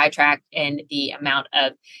GI tract and the amount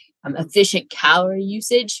of efficient calorie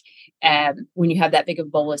usage when you have that big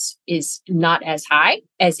of bolus is not as high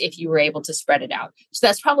as if you were able to spread it out. So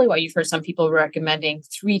that's probably why you've heard some people recommending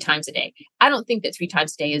 3 times a day. I don't think that 3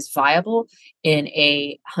 times a day is viable in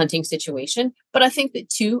a hunting situation, but I think that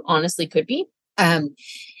 2 honestly could be. And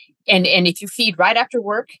if you feed right after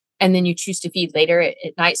work and then you choose to feed later at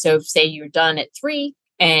night, so say you're done at 3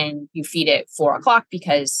 and you feed at 4 o'clock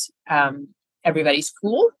because everybody's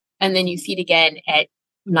cool, and then you feed again at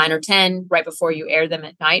 9 or 10 right before you air them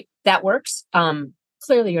at night, that works.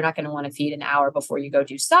 Clearly, you're not going to want to feed an hour before you go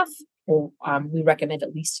do stuff. Or we recommend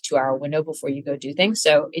at least a 2-hour window before you go do things.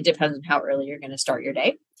 So it depends on how early you're going to start your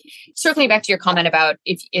day. Circling back to your comment about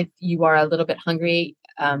if you are a little bit hungry,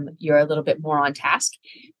 you're a little bit more on task.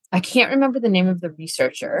 I can't remember the name of the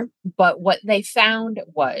researcher, but what they found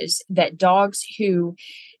was that dogs who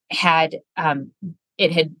had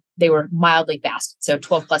they were mildly fasted, so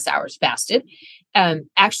 12 plus hours fasted,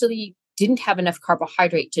 actually didn't have enough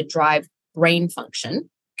carbohydrate to drive brain function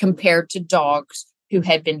compared to dogs who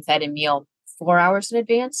had been fed a meal 4 hours in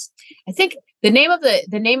advance. I think the name of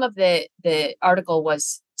the article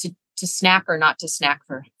was to snack or not to snack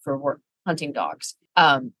for work hunting dogs.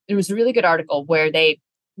 It was a really good article where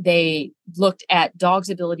they looked at dogs'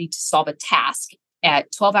 ability to solve a task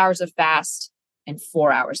at 12 hours of fast and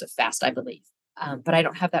 4 hours of fast, I believe. But I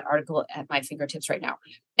don't have that article at my fingertips right now.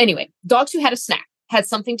 Anyway, dogs who had a snack, had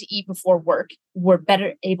something to eat before work, were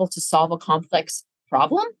better able to solve a complex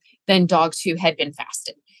problem than dogs who had been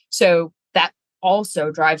fasted. So that also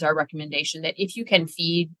drives our recommendation that if you can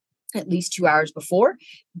feed at least 2 hours before,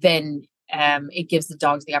 then it gives the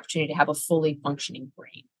dogs the opportunity to have a fully functioning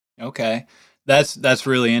brain. Okay. That's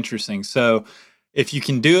really interesting. So if you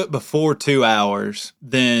can do it before 2 hours,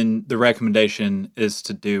 then the recommendation is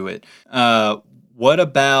to do it. What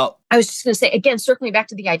about... I was just going to say, again, circling back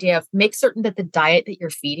to the idea of make certain that the diet that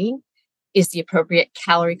you're feeding is the appropriate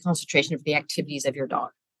calorie concentration of the activities of your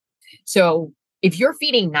dog. So if you're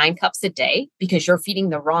feeding 9 cups a day because you're feeding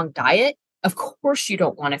the wrong diet, of course you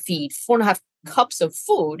don't want to feed 4.5 cups of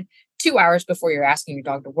food 2 hours before you're asking your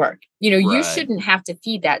dog to work. Right. You shouldn't have to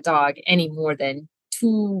feed that dog any more than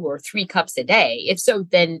 2 or 3 cups a day. If so,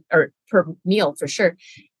 then, or per meal for sure.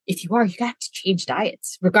 If you are, you got to change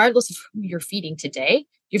diets. Regardless of who you're feeding today,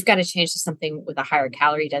 you've got to change to something with a higher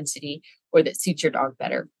calorie density or that suits your dog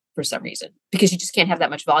better for some reason, because you just can't have that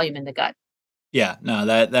much volume in the gut. Yeah, no,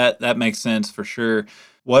 that makes sense for sure.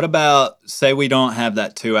 What about, say we don't have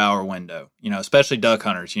that 2 hour window, especially duck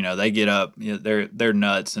hunters, they get up, they're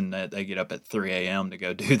nuts, and they get up at 3 a.m. to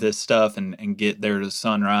go do this stuff and get there to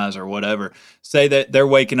sunrise or whatever. Say that they're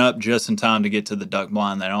waking up just in time to get to the duck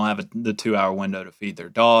blind. They don't have the 2 hour window to feed their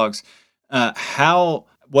dogs.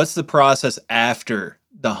 What's the process after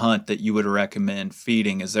the hunt that you would recommend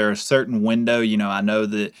feeding? Is there a certain window? I know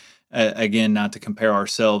that again, not to compare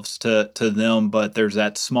ourselves to them, but there's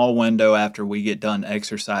that small window after we get done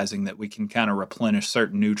exercising that we can kind of replenish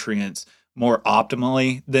certain nutrients more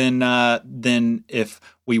optimally than if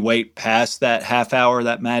we wait past that half hour,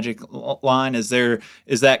 that magic line. Is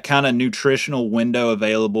that kind of nutritional window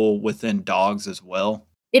available within dogs as well?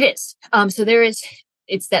 It is.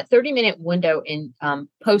 It's that 30-minute window in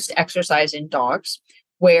post exercise in dogs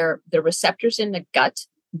where the receptors in the gut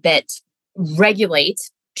that regulate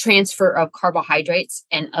transfer of carbohydrates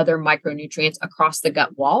and other micronutrients across the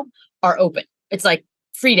gut wall are open. It's like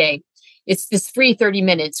free day. It's this free 30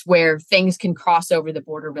 minutes where things can cross over the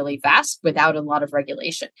border really fast without a lot of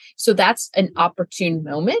regulation. So that's an opportune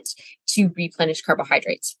moment to replenish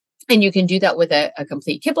carbohydrates. And you can do that with a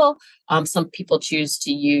complete kibble. Some people choose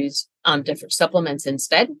to use different supplements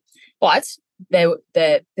instead. But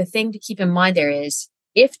the thing to keep in mind there is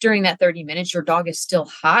if during that 30 minutes your dog is still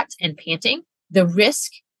hot and panting, the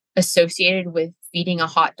risk associated with feeding a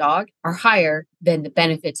hot dog are higher than the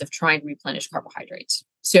benefits of trying to replenish carbohydrates.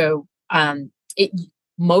 So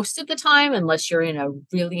most of the time, unless you're in a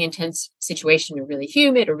really intense situation, a really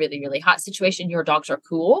humid or really, really hot situation, your dogs are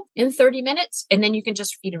cool in 30 minutes, and then you can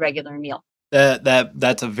just feed a regular meal.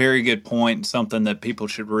 That's a very good point. Something that people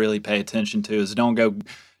should really pay attention to is don't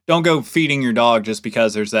go feeding your dog just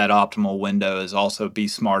because there's that optimal window. Is also be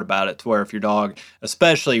smart about it to where if your dog,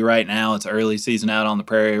 especially right now, it's early season out on the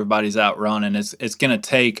prairie, everybody's out running. It's going to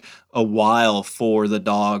take a while for the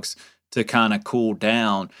dogs to kind of cool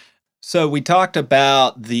down. So we talked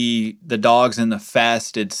about the dogs in the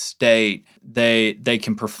fasted state. They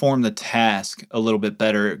can perform the task a little bit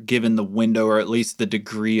better given the window or at least the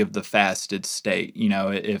degree of the fasted state.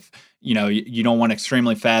 If you don't want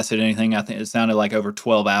extremely fasted anything, I think it sounded like over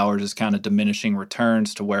 12 hours is kind of diminishing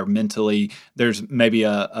returns to where mentally there's maybe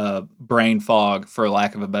a brain fog, for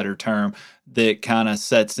lack of a better term, that kind of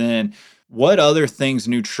sets in. What other things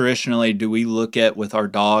nutritionally do we look at with our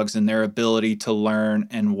dogs and their ability to learn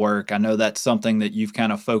and work? I know that's something that you've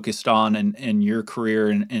kind of focused on in your career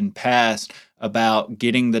in past about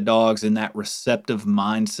getting the dogs in that receptive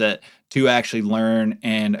mindset to actually learn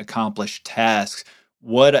and accomplish tasks.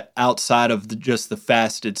 What outside of just the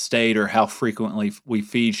fasted state or how frequently we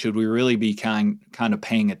feed should we really be kind of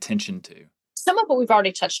paying attention to? Some of what we've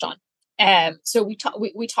already touched on. So we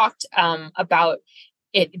talked about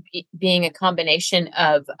it being a combination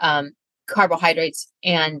of carbohydrates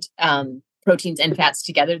and proteins and fats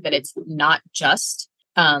together, that it's not just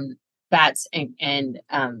fats and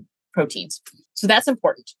proteins. So that's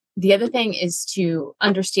important. The other thing is to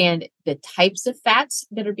understand the types of fats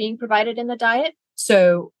that are being provided in the diet.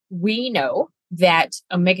 So we know that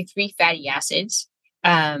omega-3 fatty acids,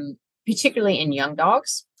 particularly in young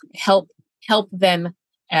dogs, help them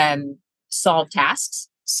solve tasks.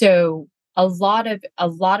 So a lot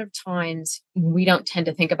of times we don't tend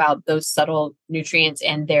to think about those subtle nutrients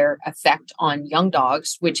and their effect on young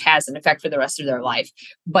dogs, which has an effect for the rest of their life.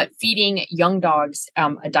 But feeding young dogs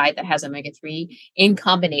a diet that has omega-3 in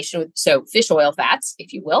combination with, so fish oil fats,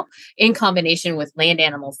 if you will, in combination with land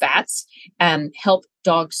animal fats, help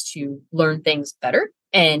dogs to learn things better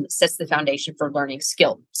and sets the foundation for learning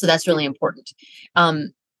skill. So that's really important.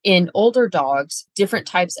 In older dogs, different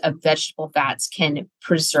types of vegetable fats can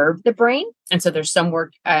preserve the brain. And so there's some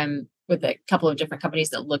work with a couple of different companies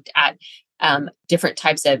that looked at different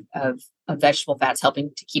types of vegetable fats helping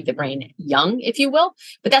to keep the brain young, if you will.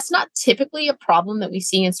 But that's not typically a problem that we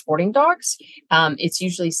see in sporting dogs. It's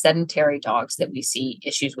usually sedentary dogs that we see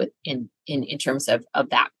issues with in terms of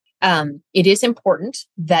that. It is important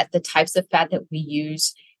that the types of fat that we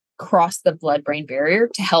use cross the blood-brain barrier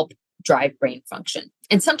to help drive brain function.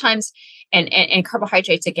 And sometimes, and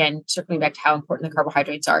carbohydrates, again, circling back to how important the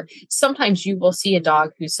carbohydrates are, sometimes you will see a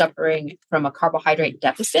dog who's suffering from a carbohydrate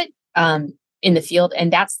deficit in the field.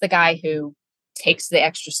 And that's the guy who takes the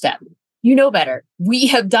extra step. You know better. We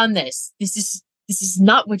have done this. This is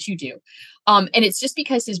not what you do. And it's just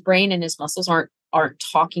because his brain and his muscles aren't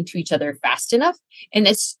talking to each other fast enough. And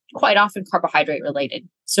it's quite often carbohydrate related.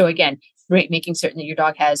 So again, making certain that your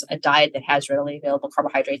dog has a diet that has readily available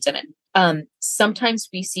carbohydrates in it. Sometimes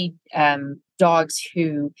we see dogs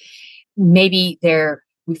who maybe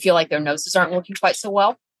we feel like their noses aren't working quite so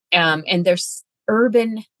well. And there's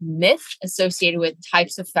urban myth associated with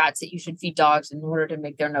types of fats that you should feed dogs in order to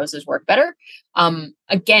make their noses work better.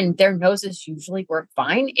 Again, their noses usually work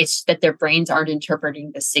fine. It's that their brains aren't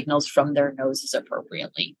interpreting the signals from their noses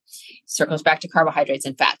appropriately. Circles back to carbohydrates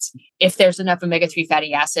and fats. If there's enough omega-3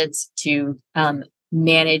 fatty acids to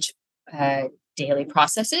manage daily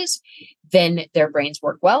processes, then their brains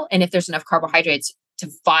work well. And if there's enough carbohydrates to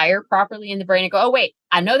fire properly in the brain and go, oh, wait,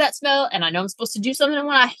 I know that smell and I know I'm supposed to do something. And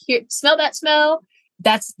when I smell that smell,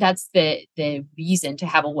 that's the reason to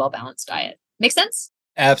have a well-balanced diet. Make sense?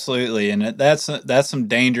 Absolutely. And that's some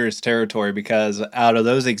dangerous territory, because out of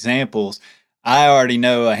those examples, I already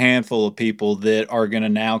know a handful of people that are going to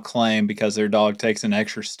now claim, because their dog takes an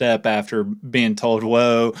extra step after being told,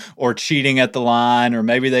 whoa, or cheating at the line, or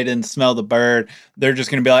maybe they didn't smell the bird. They're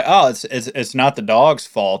just going to be like, oh, it's not the dog's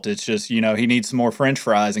fault. It's just, he needs some more French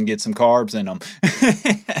fries and get some carbs in them.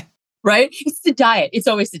 Right? It's the diet. It's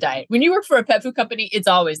always the diet. When you work for a pet food company, it's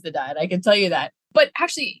always the diet. I can tell you that. But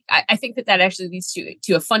actually, I think that actually leads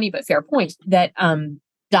to a funny but fair point, that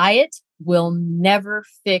diet will never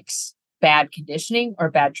fix bad conditioning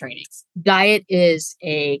or bad training. Diet is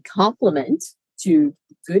a complement to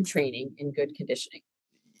good training and good conditioning.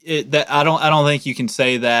 I don't think you can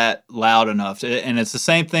say that loud enough. And it's the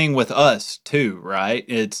same thing with us too, right?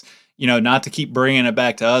 It's, not to keep bringing it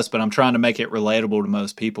back to us, but I'm trying to make it relatable to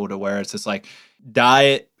most people, to where it's just like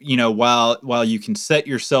diet, while you can set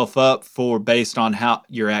yourself up for based on how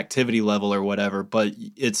your activity level or whatever, but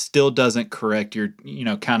it still doesn't correct your,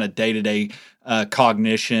 kind of day-to-day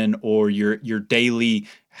cognition or your daily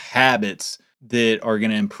habits that are going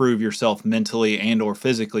to improve yourself mentally and or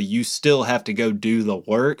physically. You still have to go do the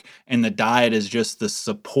work, and the diet is just the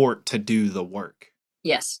support to do the work.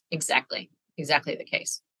 Yes, exactly the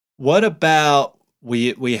case. What about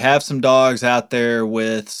we have some dogs out there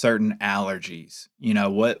with certain allergies?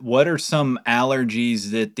 What are some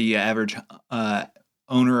allergies that the average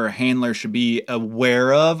owner or handler should be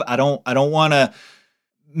aware of? I don't want to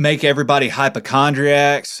make everybody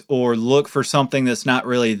hypochondriacs or look for something that's not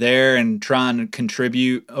really there and try and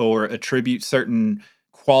contribute or attribute certain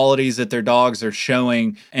qualities that their dogs are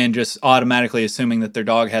showing and just automatically assuming that their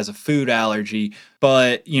dog has a food allergy.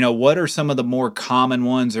 But, what are some of the more common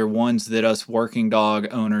ones, or ones that us working dog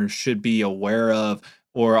owners should be aware of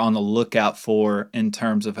or on the lookout for in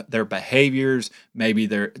terms of their behaviors, maybe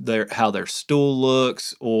their how their stool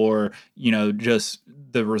looks, or, just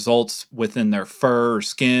the results within their fur or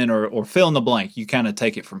skin, or fill in the blank? You kind of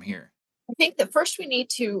take it from here. I think that first we need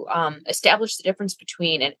to establish the difference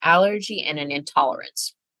between an allergy and an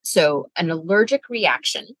intolerance. So an allergic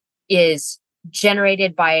reaction is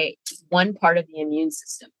generated by one part of the immune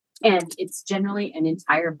system, and it's generally an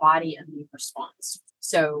entire body immune response.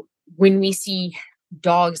 So when we see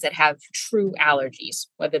dogs that have true allergies,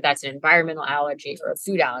 whether that's an environmental allergy or a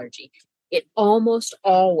food allergy, it almost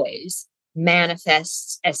always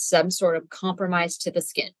manifests as some sort of compromise to the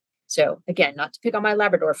skin. So again, not to pick on my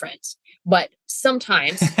Labrador friends, but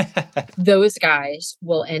sometimes those guys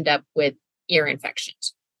will end up with ear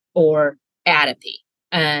infections or atopy,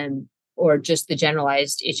 or just the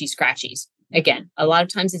generalized itchy scratchies. Again, a lot of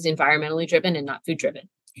times it's environmentally driven and not food driven.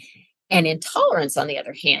 And intolerance, on the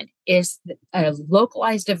other hand, is a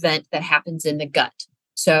localized event that happens in the gut.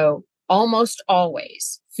 So almost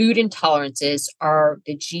always food intolerances are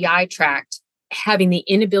the GI tract having the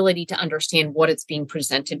inability to understand what it's being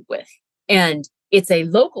presented with. And it's a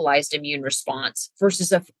localized immune response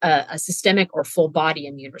versus a systemic or full body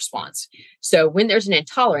immune response. So when there's an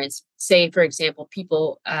intolerance, say, for example,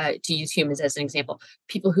 people, to use humans as an example,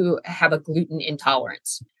 people who have a gluten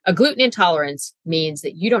intolerance. A gluten intolerance means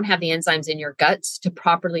that you don't have the enzymes in your guts to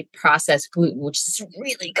properly process gluten, which is a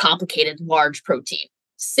really complicated, large protein.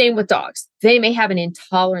 Same with dogs. They may have an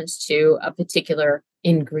intolerance to a particular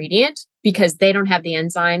ingredient because they don't have the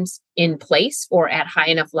enzymes in place or at high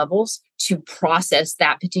enough levels to process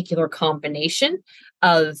that particular combination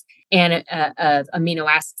of amino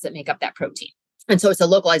acids that make up that protein. And so it's a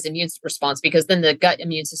localized immune response, because then the gut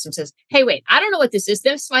immune system says, hey, wait, I don't know what this is.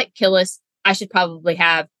 This might kill us. I should probably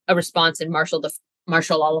have a response and marshal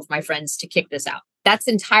all of my friends to kick this out. That's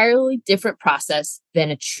an entirely different process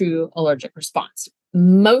than a true allergic response.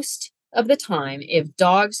 Most of the time, if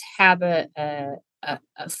dogs have a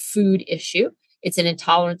food issue, it's an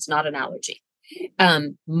intolerance, not an allergy.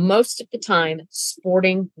 Most of the time,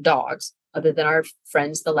 sporting dogs, other than our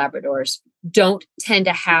friends, the Labradors, don't tend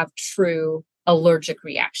to have true allergic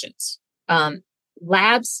reactions.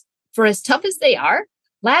 Labs, for as tough as they are,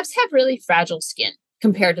 labs have really fragile skin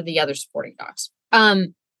compared to the other sporting dogs.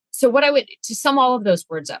 So what I would, to sum all of those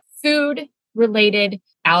words up, food-related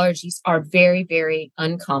allergies are very, very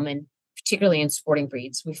uncommon, particularly in sporting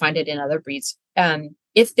breeds. We find it in other breeds.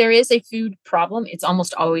 If there is a food problem, it's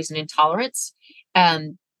almost always an intolerance.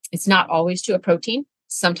 It's not always to a protein.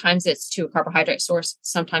 Sometimes it's to a carbohydrate source.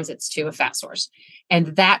 Sometimes it's to a fat source. And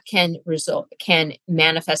that can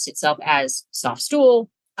manifest itself as soft stool,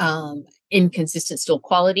 inconsistent stool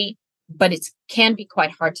quality, but it can be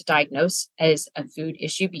quite hard to diagnose as a food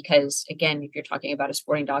issue because, again, if you're talking about a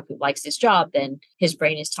sporting dog who likes his job, then his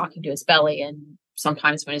brain is talking to his belly. And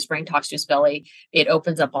sometimes when his brain talks to his belly, it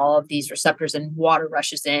opens up all of these receptors and water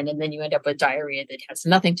rushes in. And then you end up with diarrhea that has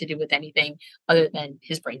nothing to do with anything other than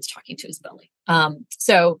his brain's talking to his belly.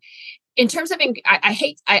 So in terms of,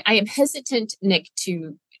 I am hesitant, Nick,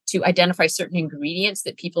 to identify certain ingredients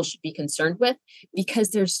that people should be concerned with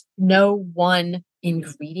because there's no one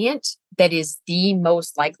ingredient that is the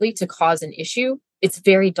most likely to cause an issue. It's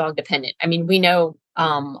very dog dependent. I mean, we know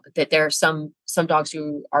that there are some dogs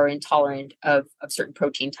who are intolerant of certain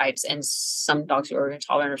protein types and some dogs who are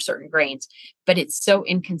intolerant of certain grains, but it's so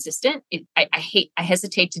inconsistent. I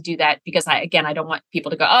hesitate to do that because I don't want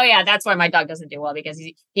people to go, oh yeah, that's why my dog doesn't do well because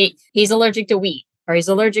he's allergic to wheat or he's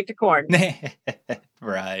allergic to corn.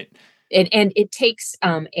 Right. And it takes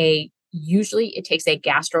usually it takes a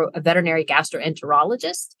veterinary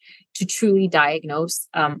gastroenterologist to truly diagnose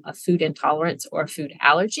a food intolerance or a food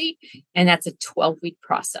allergy. And that's a 12-week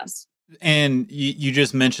process. And you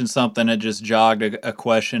just mentioned something that just jogged a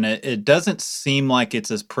question. It doesn't seem like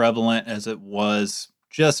it's as prevalent as it was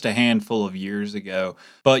just a handful of years ago,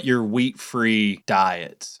 but your wheat-free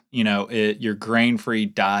diets, your grain-free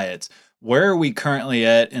diets, where are we currently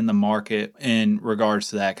at in the market in regards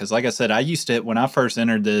to that? Because like I said, when I first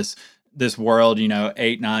entered this world,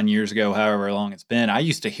 8-9 years ago, however long it's been, I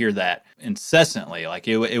used to hear that incessantly. Like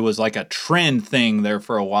it was like a trend thing there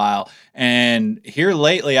for a while. And here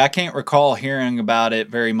lately, I can't recall hearing about it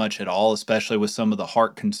very much at all, especially with some of the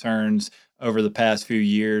heart concerns over the past few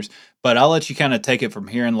years. But I'll let you kind of take it from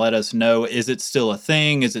here and let us know, is it still a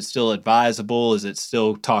thing? Is it still advisable? Is it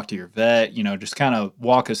still talk to your vet? Just kind of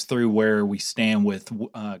walk us through where we stand with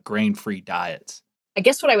grain-free diets. I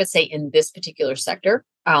guess what I would say in this particular sector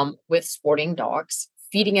with sporting dogs,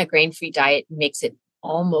 feeding a grain-free diet makes it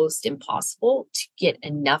almost impossible to get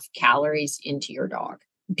enough calories into your dog.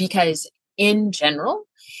 Because in general,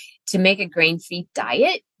 to make a grain-free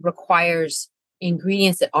diet requires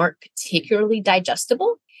ingredients that aren't particularly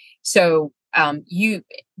digestible. So you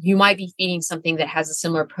might be feeding something that has a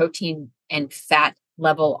similar protein and fat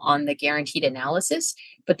level on the guaranteed analysis,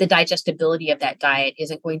 but the digestibility of that diet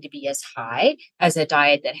isn't going to be as high as a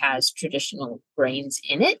diet that has traditional grains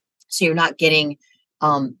in it. So you're not getting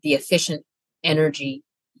the efficient energy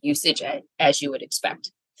usage as you would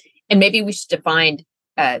expect. And maybe we should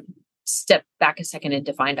step back a second and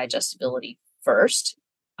define digestibility first.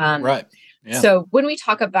 Right. Yeah. So when we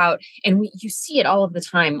talk about, and you see it all of the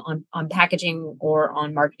time on packaging or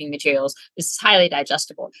on marketing materials, this is highly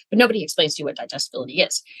digestible, but nobody explains to you what digestibility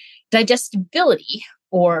is. Digestibility,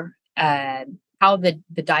 or how the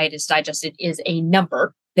diet is digested, is a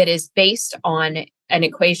number that is based on an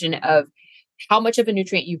equation of how much of a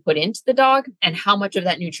nutrient you put into the dog and how much of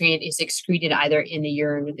that nutrient is excreted either in the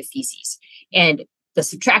urine or the feces. And the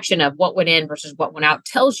subtraction of what went in versus what went out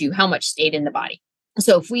tells you how much stayed in the body.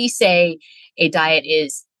 So if we say a diet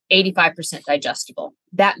is 85% digestible,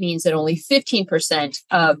 that means that only 15%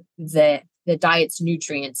 of the diet's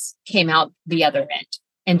nutrients came out the other end.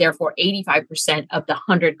 And therefore 85% of the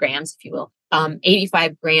 100 grams, if you will,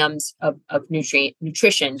 85 grams of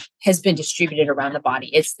nutrition has been distributed around the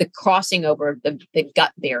body. It's the crossing over the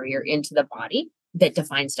gut barrier into the body that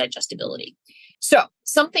defines digestibility. So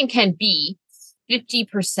something can be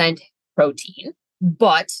 50% protein,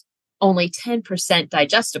 but only 10%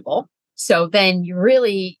 digestible. So then you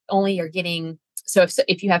really only are getting, so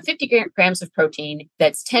if you have 50 grams of protein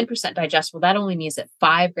that's 10% digestible, that only means that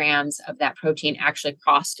 5 grams of that protein actually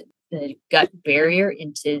crossed the gut barrier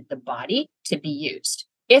into the body to be used.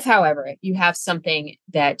 If, however, you have something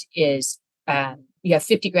that is, you have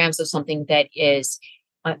 50 grams of something that is,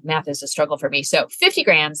 math is a struggle for me. So 50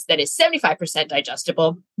 grams that is 75%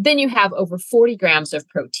 digestible, then you have over 40 grams of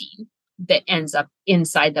protein that ends up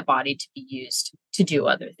inside the body to be used to do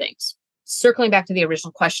other things. Circling back to the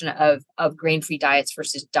original question of grain-free diets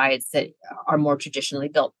versus diets that are more traditionally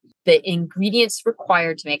built, the ingredients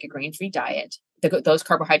required to make a grain-free diet, those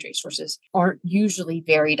carbohydrate sources, aren't usually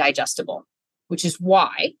very digestible, which is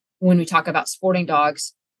why when we talk about sporting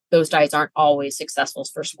dogs, those diets aren't always successful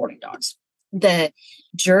for sporting dogs. The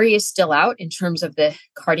jury is still out in terms of the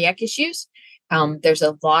cardiac issues. There's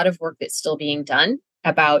a lot of work that's still being done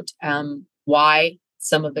about why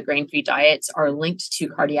some of the grain-free diets are linked to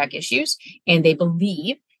cardiac issues. And they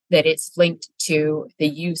believe that it's linked to the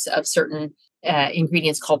use of certain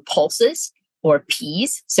ingredients called pulses or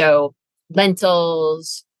peas. So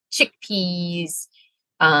lentils, chickpeas,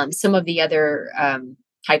 some of the other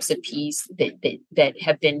types of peas that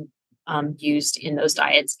have been used in those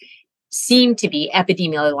diets seem to be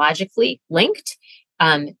epidemiologically linked.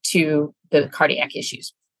 to the cardiac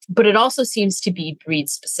issues. But it also seems to be breed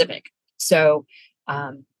specific. So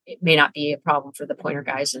it may not be a problem for the pointer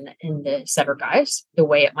guys and the setter guys the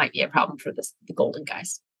way it might be a problem for the golden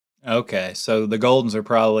guys. Okay, so the Goldens are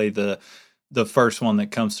probably the first one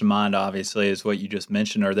that comes to mind, obviously, is what you just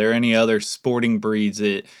mentioned. Are there any other sporting breeds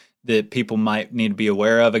that people might need to be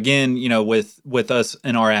aware of? Again, with us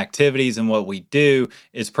in our activities and what we do,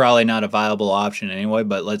 it's probably not a viable option anyway,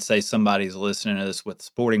 but let's say somebody's listening to this with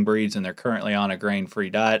sporting breeds and they're currently on a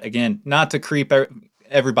grain-free diet. Again, not to creep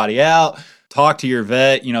everybody out, talk to your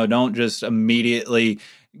vet, don't just immediately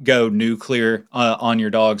go nuclear on your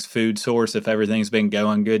dog's food source if everything's been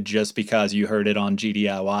going good just because you heard it on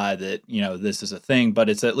GDIY that, this is a thing, but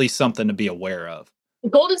it's at least something to be aware of.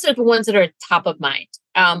 Goldens are the ones that are top of mind.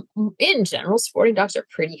 In general, sporting dogs are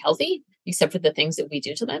pretty healthy, except for the things that we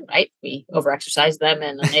do to them, right? We overexercise them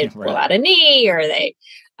and they Right. pull out a knee or they,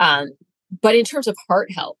 but in terms of heart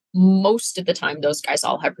health, most of the time, those guys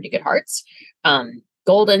all have pretty good hearts.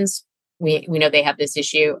 Goldens, we know they have this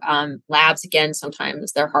issue. Labs, again,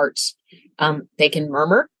 sometimes their hearts, they can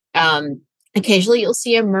murmur. Occasionally you'll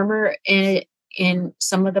see a murmur in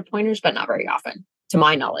some of the pointers, but not very often, to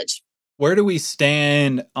my knowledge. Where do we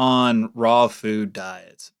stand on raw food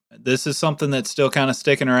diets? This is something that's still kind of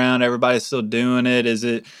sticking around. Everybody's still doing it.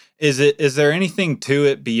 Is there anything to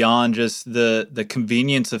it beyond just the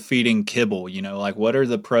convenience of feeding kibble? Like what are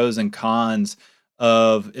the pros and cons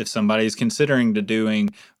of if somebody's considering to doing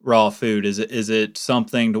raw food? Is it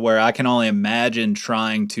something to where I can only imagine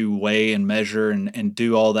trying to weigh and measure and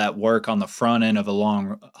do all that work on the front end of a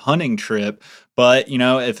long hunting trip? But,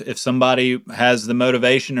 if somebody has the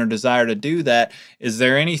motivation or desire to do that, is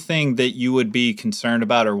there anything that you would be concerned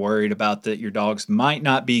about or worried about that your dogs might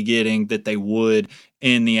not be getting that they would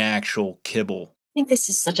in the actual kibble? I think this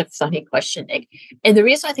is such a funny question, Nick. And the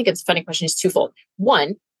reason I think it's a funny question is twofold.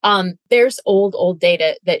 One, there's old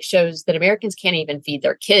data that shows that Americans can't even feed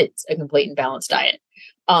their kids a complete and balanced diet.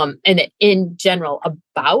 And that in general,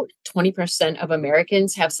 about 20% of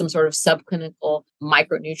Americans have some sort of subclinical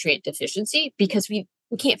micronutrient deficiency because we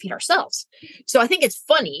can't feed ourselves. So I think it's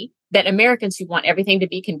funny that Americans who want everything to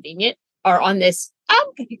be convenient are on this, I'm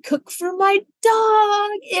going to cook for my dog.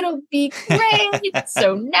 It'll be great. It's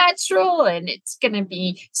so natural and it's going to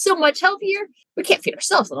be so much healthier. We can't feed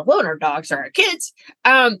ourselves, let alone our dogs or our kids.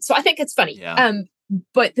 So I think it's funny. Yeah.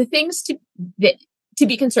 But the things to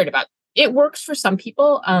be concerned about, it works for some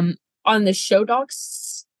people. On the show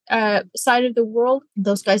dogs side of the world,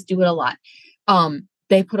 those guys do it a lot.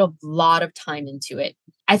 They put a lot of time into it.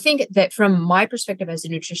 I think that from my perspective as a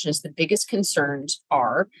nutritionist, the biggest concerns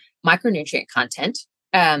are micronutrient content,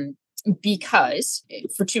 because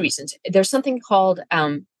for two reasons. There's something called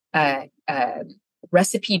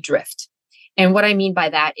recipe drift. And what I mean by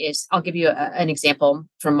that is, I'll give you an example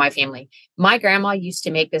from my family. My grandma used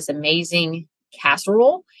to make this amazing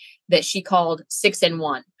casserole that she called 6 in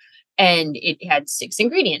 1. And it had 6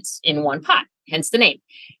 ingredients in one pot, hence the name.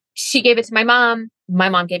 She gave it to my mom. My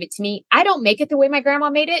mom gave it to me. I don't make it the way my grandma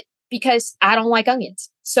made it because I don't like onions.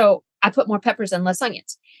 So I put more peppers and less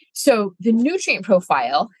onions. So the nutrient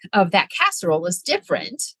profile of that casserole is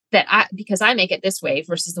different because I make it this way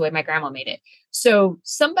versus the way my grandma made it. So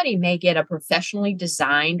somebody may get a professionally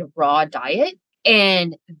designed raw diet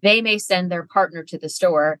and they may send their partner to the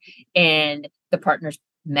store and the partner's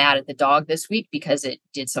mad at the dog this week because it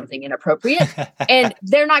did something inappropriate and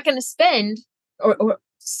they're not going to spend or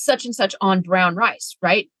such and such on brown rice,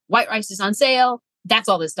 right? White rice is on sale. That's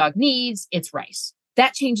all this dog needs. It's rice.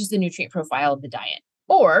 That changes the nutrient profile of the diet.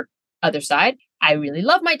 Or other side, I really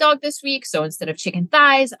love my dog this week. So instead of chicken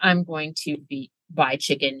thighs, I'm going to buy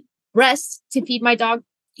chicken breasts to feed my dog.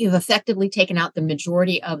 You've effectively taken out the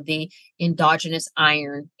majority of the endogenous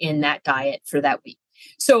iron in that diet for that week.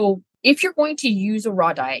 So if you're going to use a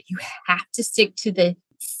raw diet, you have to stick to the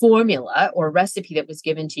formula or recipe that was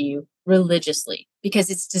given to you religiously because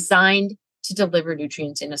it's designed to deliver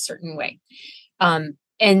nutrients in a certain way.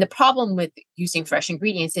 And the problem with using fresh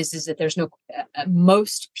ingredients is that there's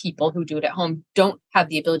most people who do it at home don't have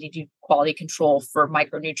the ability to do quality control for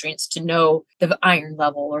micronutrients to know the iron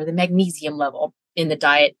level or the magnesium level in the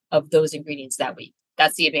diet of those ingredients that week.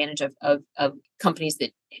 That's the advantage of companies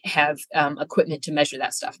that have equipment to measure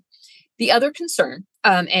that stuff. The other concern,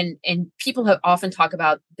 and people have often talk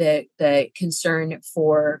about the concern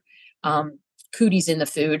for cooties in the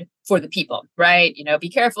food for the people, right? Be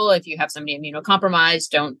careful if you have somebody immunocompromised.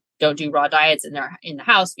 Don't do raw diets in the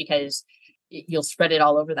house because you'll spread it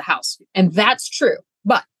all over the house. And that's true.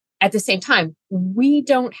 But at the same time, we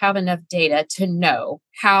don't have enough data to know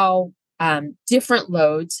how different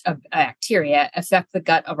loads of bacteria affect the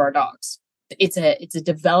gut of our dogs. it's a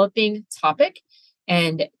developing topic.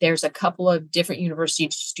 And there's a couple of different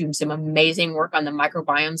universities doing some amazing work on the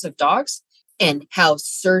microbiomes of dogs and how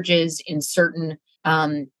surges in certain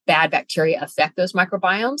bad bacteria affect those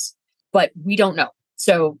microbiomes, but we don't know.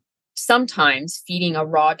 So sometimes feeding a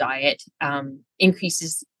raw diet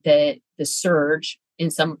increases the surge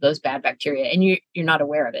in some of those bad bacteria, and you're not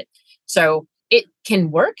aware of it. So it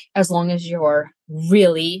can work as long as you're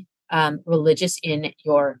really religious in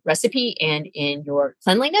your recipe and in your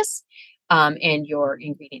cleanliness and your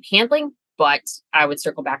ingredient handling. But I would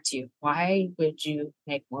circle back to, why would you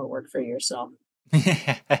make more work for yourself?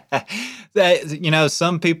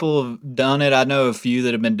 Some people have done it. I know a few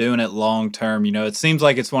that have been doing it long term. It seems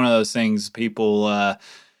like it's one of those things people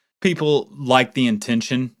like the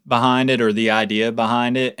intention behind it or the idea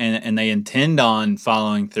behind it, and they intend on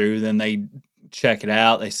following through. Then they check it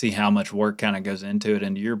out. They see how much work kind of goes into it.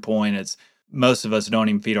 And to your point, it's most of us don't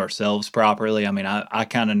even feed ourselves properly. I mean, I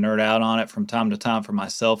kind of nerd out on it from time to time for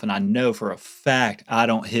myself, and I know for a fact I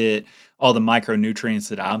don't hit all the micronutrients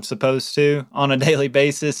that I'm supposed to on a daily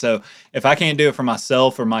basis. So if I can't do it for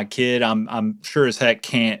myself or my kid, I'm sure as heck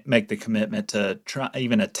can't make the commitment to try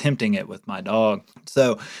even attempting it with my dog.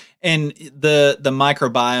 So, and the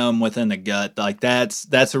microbiome within the gut, like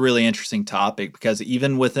that's a really interesting topic, because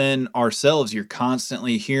even within ourselves, you're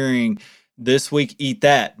constantly hearing, this week, eat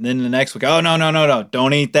that. And then the next week, oh, no,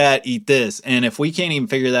 don't eat that, eat this. And if we can't even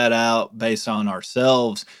figure that out based on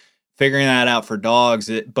ourselves, figuring that out for dogs,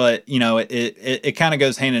 it kind of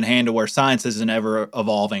goes hand in hand to where science is an ever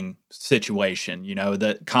evolving situation.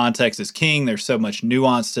 The context is king. There's so much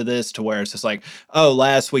nuance to this, to where it's just like, oh,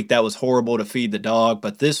 last week that was horrible to feed the dog,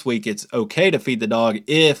 but this week it's okay to feed the dog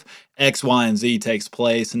if X, Y, and Z takes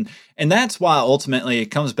place. And that's why ultimately it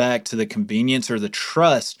comes back to the convenience or the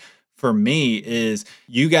trust. For me, is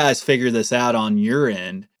you guys figure this out on your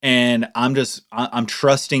end, and I'm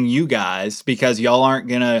trusting you guys, because y'all aren't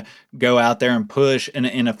gonna go out there and push an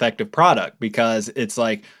ineffective product, because it's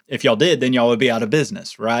like, if y'all did, then y'all would be out of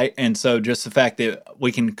business, right? And so just the fact that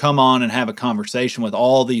we can come on and have a conversation with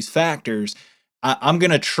all these factors, I'm going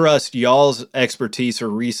to trust y'all's expertise or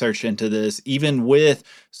research into this, even with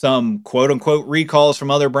some quote unquote recalls from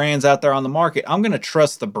other brands out there on the market. I'm going to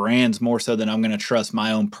trust the brands more so than I'm going to trust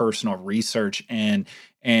my own personal research and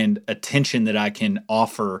attention that I can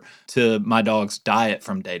offer to my dog's diet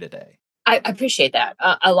from day to day. I appreciate that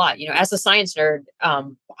a lot. As a science nerd,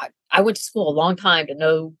 I went to school a long time to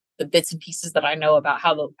know the bits and pieces that I know about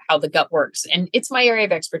how the gut works. And it's my area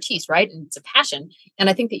of expertise, right? And it's a passion. And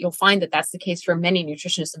I think that you'll find that that's the case for many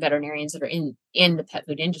nutritionists and veterinarians that are in the pet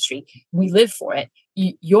food industry. We live for it.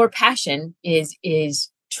 Your passion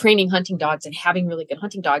is training hunting dogs and having really good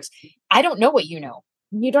hunting dogs. I don't know what you know.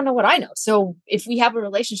 You don't know what I know. So if we have a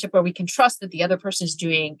relationship where we can trust that the other person is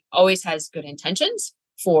always has good intentions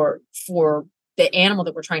for the animal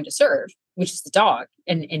that we're trying to serve, which is the dog,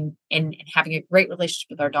 and having a great relationship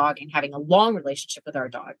with our dog and having a long relationship with our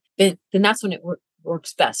dog, then that's when it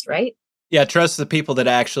works best, right? Yeah, trust the people that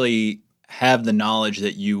actually have the knowledge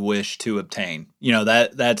that you wish to obtain.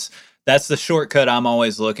 That's the shortcut I'm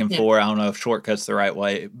always looking for. I don't know if shortcut's the right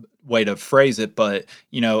way to phrase it, but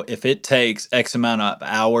if it takes X amount of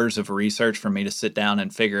hours of research for me to sit down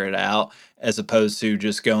and figure it out, as opposed to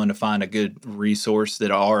just going to find a good resource that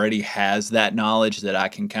already has that knowledge that I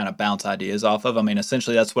can kind of bounce ideas off of. I mean,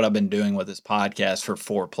 essentially that's what I've been doing with this podcast for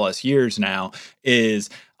 4+ years now, is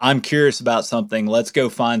I'm curious about something. Let's go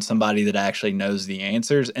find somebody that actually knows the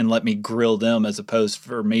answers and let me grill them, as opposed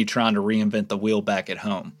for me trying to reinvent the wheel back at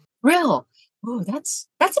home. Grill. Oh, that's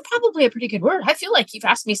probably a pretty good word. I feel like you've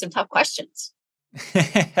asked me some tough questions.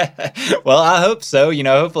 Well, I hope so.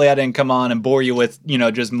 Hopefully I didn't come on and bore you with,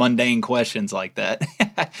 just mundane questions like that.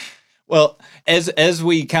 Well, as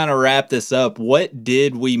we kind of wrap this up, what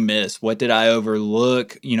did we miss? What did I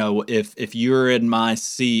overlook? If you were in my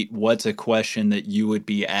seat, what's a question that you would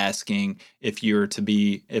be asking if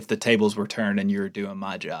the tables were turned and you were doing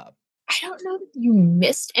my job? I don't know that you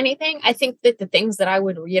missed anything. I think that the things that I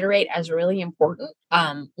would reiterate as really important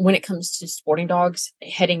when it comes to sporting dogs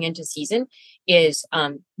heading into season is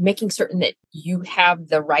making certain that you have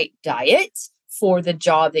the right diet for the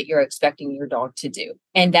job that you're expecting your dog to do.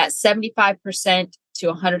 And that 75%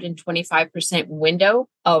 to 125% window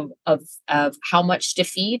of how much to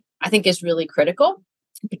feed, I think is really critical,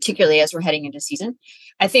 particularly as we're heading into season.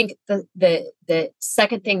 I think the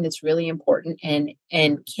second thing that's really important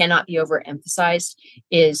and cannot be overemphasized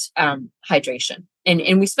is hydration.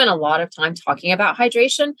 And we spent a lot of time talking about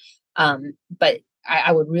hydration, but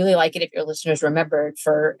I would really like it if your listeners remembered,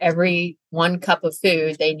 for every 1 cup of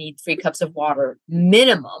food, they need 3 cups of water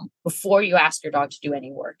minimum before you ask your dog to do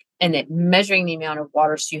any work. And then measuring the amount of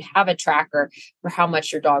water so you have a tracker for how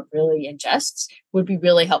much your dog really ingests would be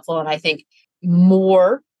really helpful. And I think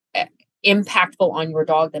more impactful on your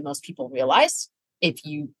dog than most people realize if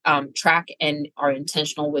you track and are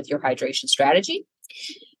intentional with your hydration strategy.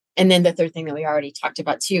 And then the third thing that we already talked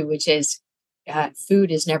about too, which is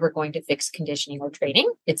food is never going to fix conditioning or training.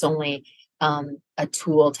 It's only a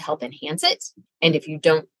tool to help enhance it. And if you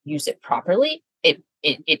don't use it properly,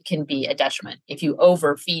 it can be a detriment. If you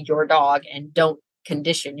overfeed your dog and don't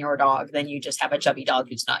condition your dog, then you just have a chubby dog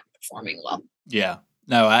who's not performing well. Yeah.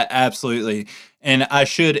 No, absolutely. And I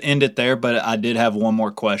should end it there, but I did have one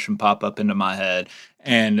more question pop up into my head.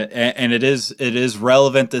 And it is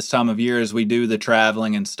relevant this time of year as we do the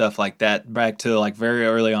traveling and stuff like that. Back to like very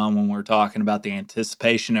early on when we're talking about the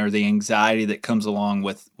anticipation or the anxiety that comes along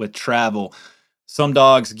with travel. Some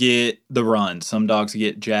dogs get the run. Some dogs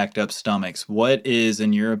get jacked up stomachs. What is,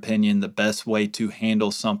 in your opinion, the best way to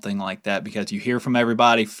handle something like that? Because you hear from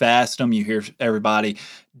everybody, fast them. You hear everybody,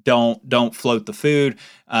 don't float the food.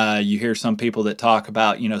 You hear some people that talk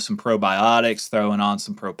about, some probiotics, throwing on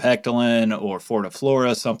some Propectilin or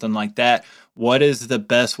Fortiflora, something like that. What is the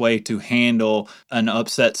best way to handle an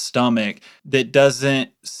upset stomach that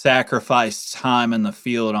doesn't sacrifice time in the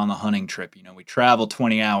field on the hunting trip? We travel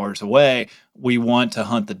 20 hours away. We want to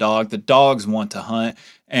hunt the dog. The dogs want to hunt,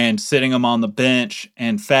 and sitting them on the bench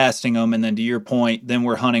and fasting them. And then to your point, then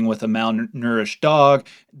we're hunting with a malnourished dog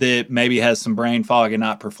that maybe has some brain fog and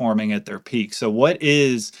not performing at their peak. So what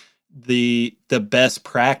is the best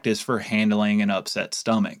practice for handling an upset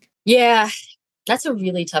stomach? Yeah, that's a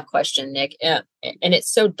really tough question, Nick. And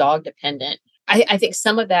it's so dog dependent. I think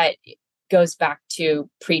some of that goes back to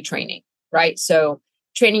pre-training, right? So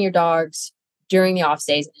training your dogs during the off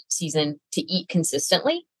season to eat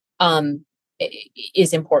consistently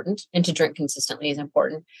is important, and to drink consistently is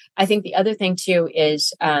important. I think the other thing too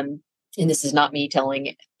is, and this is not me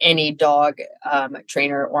telling any dog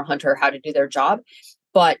trainer or hunter how to do their job,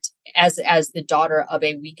 but as the daughter of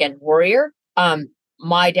a weekend warrior,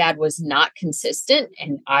 my dad was not consistent.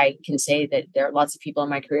 And I can say that there are lots of people in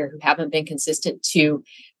my career who haven't been consistent to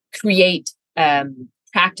create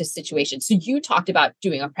practice situations. So you talked about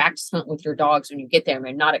doing a practice hunt with your dogs when you get there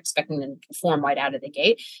and not expecting them to perform right out of the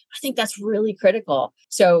gate. I think that's really critical.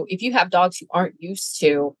 So if you have dogs who aren't used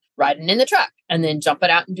to riding in the truck and then jumping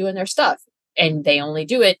out and doing their stuff, and they only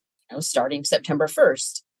do it, starting September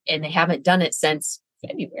 1st, and they haven't done it since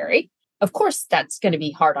February, of course, that's going to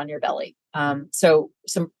be hard on your belly. So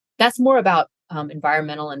that's more about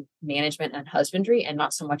environmental and management and husbandry, and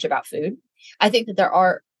not so much about food. I think that there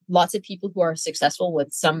are lots of people who are successful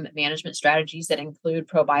with some management strategies that include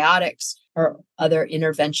probiotics or other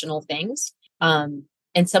interventional things. And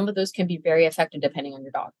some of those can be very effective depending on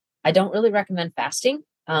your dog. I don't really recommend fasting.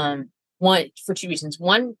 One, for 2 reasons.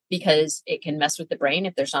 One, because it can mess with the brain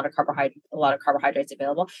if there's not a lot of carbohydrates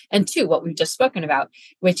available. And 2, what we've just spoken about,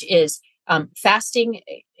 which is fasting.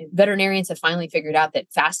 Veterinarians have finally figured out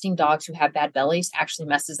that fasting dogs who have bad bellies actually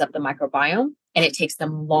messes up the microbiome, and it takes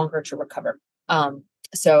them longer to recover.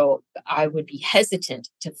 So I would be hesitant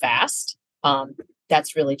to fast.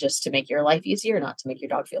 That's really just to make your life easier, not to make your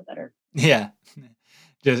dog feel better. Yeah.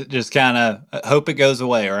 Just kind of hope it goes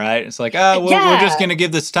away, right? It's like, we're just going to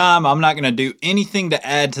give this time. I'm not going to do anything to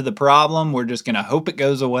add to the problem. We're just going to hope it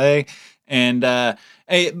goes away. And,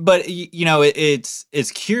 but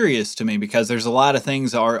it's curious to me because there's a lot of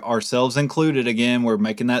things, ourselves included. Again, we're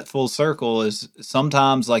making that full circle. Is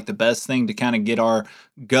sometimes like the best thing to kind of get our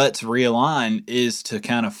guts realigned is to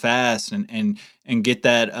kind of fast and get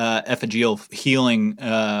that epiphyseal healing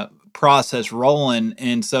process rolling.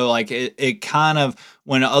 And so like it kind of,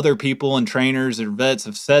 when other people and trainers or vets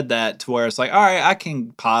have said that, to where it's like, all right, I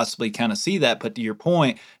can possibly kind of see that. But to your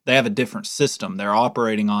point, they have a different system. They're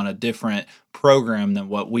operating on a different program than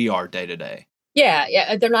what we are day to day.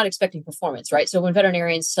 Yeah. They're not expecting performance, right? So when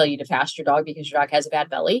veterinarians tell you to fast your dog because your dog has a bad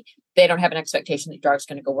belly, they don't have an expectation that your dog's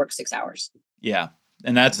going to go work 6 hours. Yeah.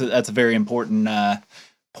 And that's a very important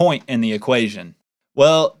point in the equation.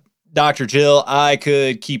 Well, Dr. Jill, I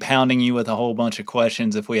could keep hounding you with a whole bunch of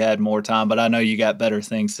questions if we had more time, but I know you got better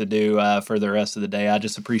things to do for the rest of the day. I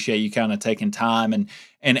just appreciate you kind of taking time and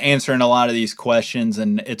answering a lot of these questions.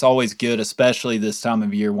 And it's always good, especially this time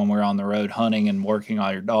of year when we're on the road hunting and working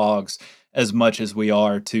on your dogs as much as we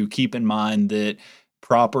are, to keep in mind that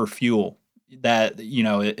proper fuel, that,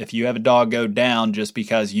 if you have a dog go down just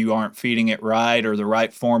because you aren't feeding it right, or the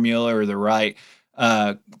right formula, or the right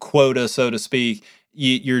quota, so to speak,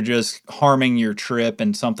 you're just harming your trip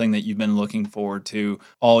and something that you've been looking forward to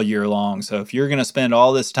all year long. So if you're going to spend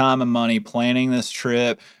all this time and money planning this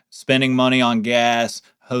trip, spending money on gas,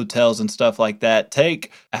 hotels and stuff like that, take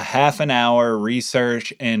a half an hour,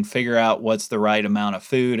 research and figure out what's the right amount of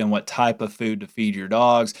food and what type of food to feed your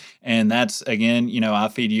dogs. And that's, again, I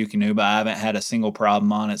feed Eukanuba. I haven't had a single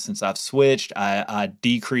problem on it since I've switched. I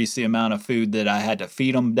decreased the amount of food that I had to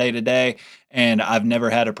feed them day to day, and I've never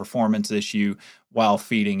had a performance issue while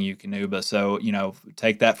feeding Eukanuba. So,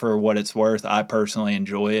 take that for what it's worth. I personally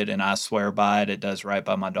enjoy it and I swear by it. It does right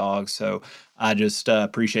by my dogs. So I just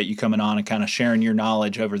appreciate you coming on and kind of sharing your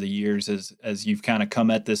knowledge over the years as you've kind of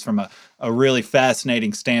come at this from a really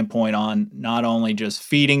fascinating standpoint on not only just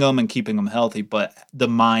feeding them and keeping them healthy, but the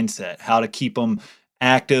mindset, how to keep them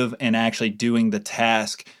active and actually doing the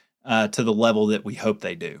task to the level that we hope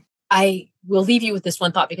they do. I will leave you with this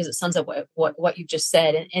one thought because it sums up what you just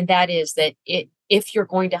said. And that is that if you're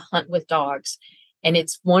going to hunt with dogs, and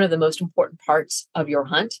it's one of the most important parts of your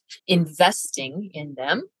hunt, investing in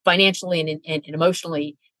them financially and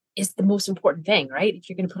emotionally is the most important thing, right? If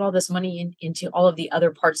you're going to put all this money into all of the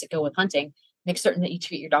other parts that go with hunting, make certain that you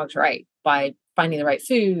treat your dogs right by finding the right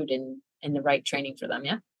food and the right training for them.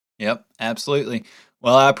 Yeah. Yep, absolutely.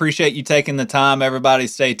 Well, I appreciate you taking the time. Everybody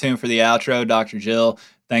stay tuned for the outro. Dr. Jill,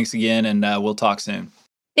 thanks again, and we'll talk soon.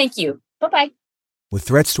 Thank you. Bye-bye. With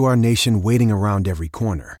threats to our nation waiting around every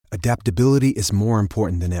corner, adaptability is more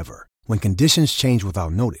important than ever. When conditions change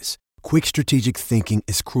without notice, quick strategic thinking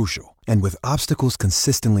is crucial. And with obstacles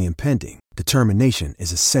consistently impending, determination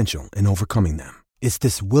is essential in overcoming them. It's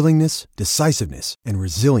this willingness, decisiveness, and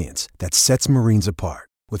resilience that sets Marines apart.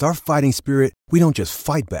 With our fighting spirit, we don't just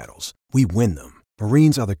fight battles, we win them.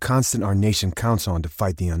 Marines are the constant our nation counts on to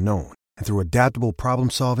fight the unknown. And through adaptable problem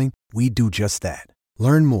solving, we do just that.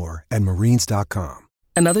 Learn more at marines.com.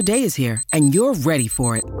 Another day is here, and you're ready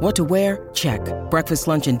for it. What to wear? Check. Breakfast,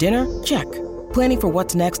 lunch, and dinner? Check. Planning for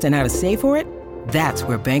what's next and how to save for it? That's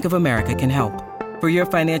where Bank of America can help. For your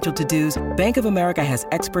financial to-dos, Bank of America has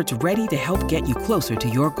experts ready to help get you closer to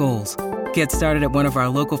your goals. Get started at one of our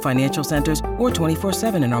local financial centers or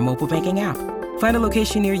 24/7 in our mobile banking app. Find a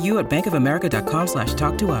location near you at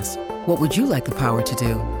bankofamerica.com/talktous. What would you like the power to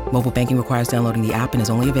do? Mobile banking requires downloading the app and is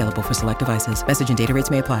only available for select devices. Message and data rates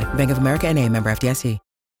may apply. Bank of America N.A., member FDIC.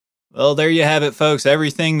 Well, there you have it, folks.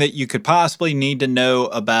 Everything that you could possibly need to know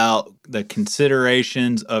about the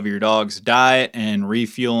considerations of your dog's diet and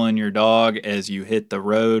refueling your dog as you hit the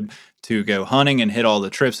road to go hunting and hit all the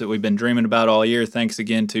trips that we've been dreaming about all year. Thanks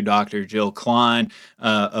again to Dr. Jill Klein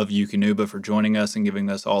of Eukanuba for joining us and giving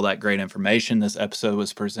us all that great information. This episode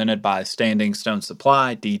was presented by Standing Stone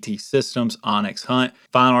Supply, DT Systems, Onyx Hunt,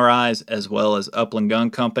 Final Rise, as well as Upland Gun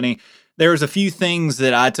Company. There was a few things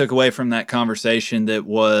that I took away from that conversation that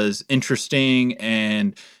was interesting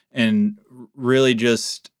and really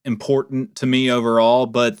just important to me overall.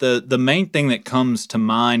 But the main thing that comes to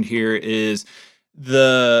mind here is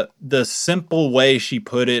the simple way she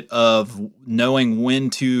put it of knowing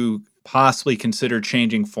when to possibly consider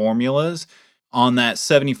changing formulas on that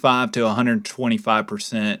 75 to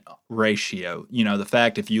 125% ratio. The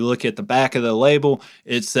fact, if you look at the back of the label,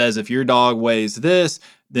 it says if your dog weighs this,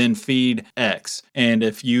 then feed X. And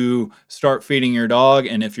if you start feeding your dog,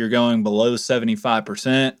 and if you're going below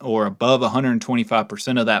 75% or above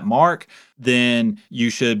 125% of that mark, then you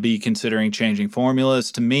should be considering changing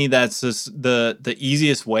formulas. To me, that's just the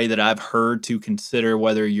easiest way that I've heard to consider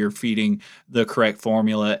whether you're feeding the correct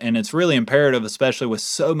formula. And it's really imperative, especially with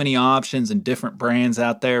so many options and different brands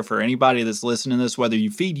out there, for anybody that's listening to this, whether you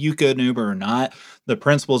feed Eukanuba or not, the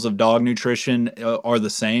principles of dog nutrition are the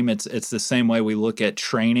same. It's the same way we look at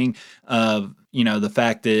training of, the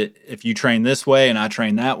fact that if you train this way and I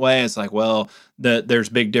train that way, it's like, well, there's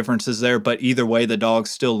big differences there, but either way, the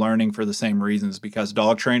dog's still learning for the same reasons, because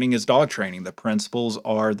dog training is dog training. The principles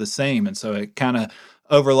are the same. And so it kind of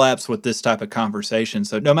overlaps with this type of conversation.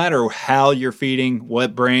 So no matter how you're feeding,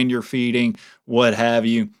 what brand you're feeding, what have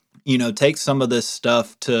you, take some of this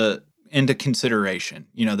stuff into consideration.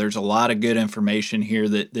 There's a lot of good information here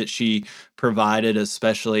that she provided,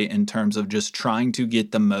 especially in terms of just trying to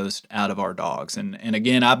get the most out of our dogs. And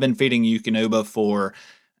again, I've been feeding Eukanuba for,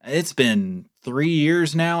 it's been 3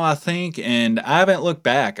 years now, I think, and I haven't looked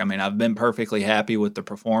back. I mean, I've been perfectly happy with the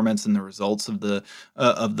performance and the results of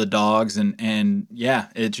the dogs, and yeah,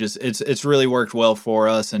 it's really worked well for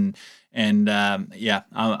us. And And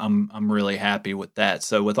I'm really happy with that.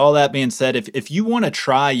 So with all that being said, if you want to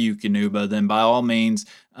try Eukanuba, then by all means,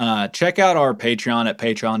 check out our Patreon at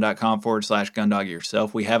patreon.com/Gundog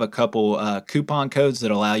Yourself. We have a couple coupon codes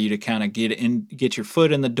that allow you to kind of get your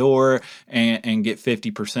foot in the door and get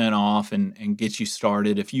 50% off and get you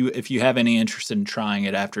started if you have any interest in trying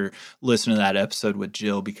it after listening to that episode with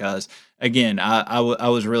Jill, because again, I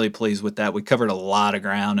was really pleased with that. We covered a lot of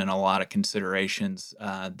ground and a lot of considerations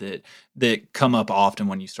that come up often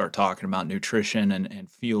when you start talking about nutrition and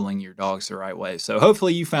fueling your dogs the right way. So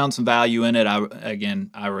hopefully you found some value in it.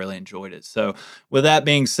 I really enjoyed it. So with that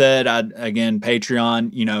being said,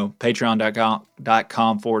 Patreon,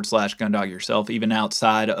 patreon.com/Gundog Yourself. Even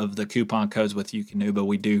outside of the coupon codes with Eukanuba,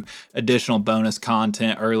 we do additional bonus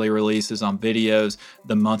content, early releases on videos,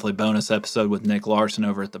 the monthly bonus episode with Nick Larson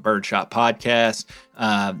over at the Birdshot Podcast.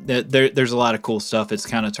 There's a lot of cool stuff. It's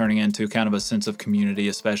kind of turning into kind of a sense of community,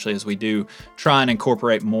 especially as we do try and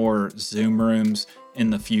incorporate more Zoom rooms in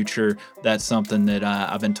the future. That's something that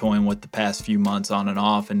I've been toying with the past few months on and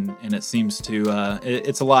off, and it seems to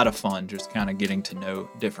it's a lot of fun just kind of getting to know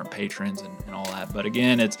different patrons and all that. But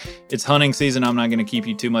again, it's hunting season. I'm not going to keep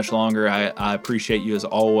you too much longer. I appreciate you as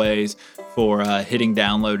always for hitting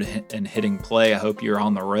download and hitting play. I hope you're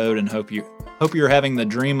on the road and hope you're having the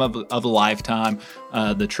dream of a lifetime,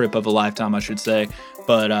 the trip of a lifetime, I should say.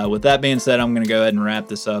 But with that being said, I'm going to go ahead and wrap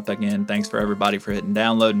this up. Again, thanks for everybody for hitting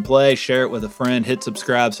download and play. Share it with a friend. Hit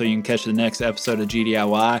subscribe so you can catch the next episode of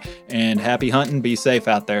GDIY. And happy hunting. Be safe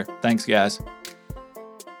out there. Thanks, guys.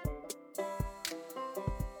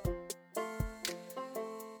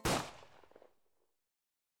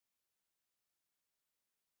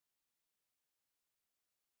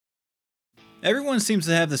 Everyone seems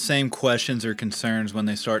to have the same questions or concerns when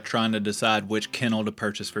they start trying to decide which kennel to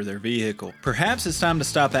purchase for their vehicle. Perhaps it's time to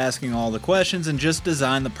stop asking all the questions and just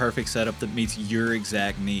design the perfect setup that meets your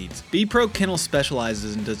exact needs. B-Pro Kennel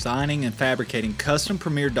specializes in designing and fabricating custom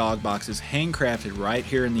Premier dog boxes handcrafted right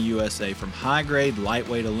here in the USA from high-grade,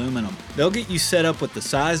 lightweight aluminum. They'll get you set up with the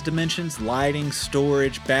size dimensions, lighting,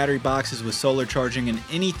 storage, battery boxes with solar charging, and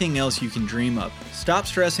anything else you can dream of. Stop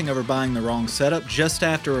stressing over buying the wrong setup, just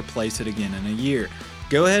have to replace it again in a year.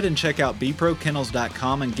 Go ahead and check out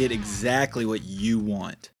bprokennels.com and get exactly what you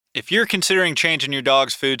want. If you're considering changing your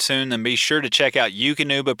dog's food soon, then be sure to check out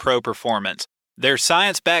Eukanuba Pro Performance. Their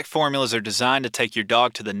science-backed formulas are designed to take your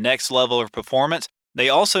dog to the next level of performance. They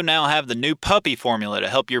also now have the new puppy formula to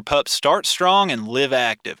help your pup start strong and live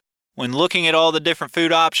active. When looking at all the different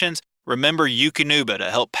food options, remember Eukanuba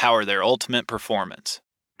to help power their ultimate performance.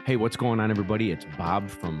 Hey, what's going on, everybody? It's Bob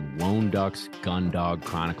from Lone Ducks Gundog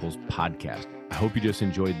Chronicles podcast. I hope you just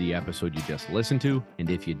enjoyed the episode you just listened to. And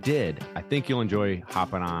if you did, I think you'll enjoy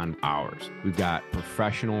hopping on ours. We've got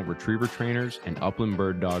professional retriever trainers and upland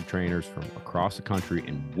bird dog trainers from across the country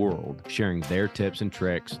and world sharing their tips and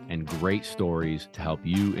tricks and great stories to help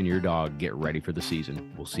you and your dog get ready for the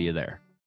season. We'll see you there.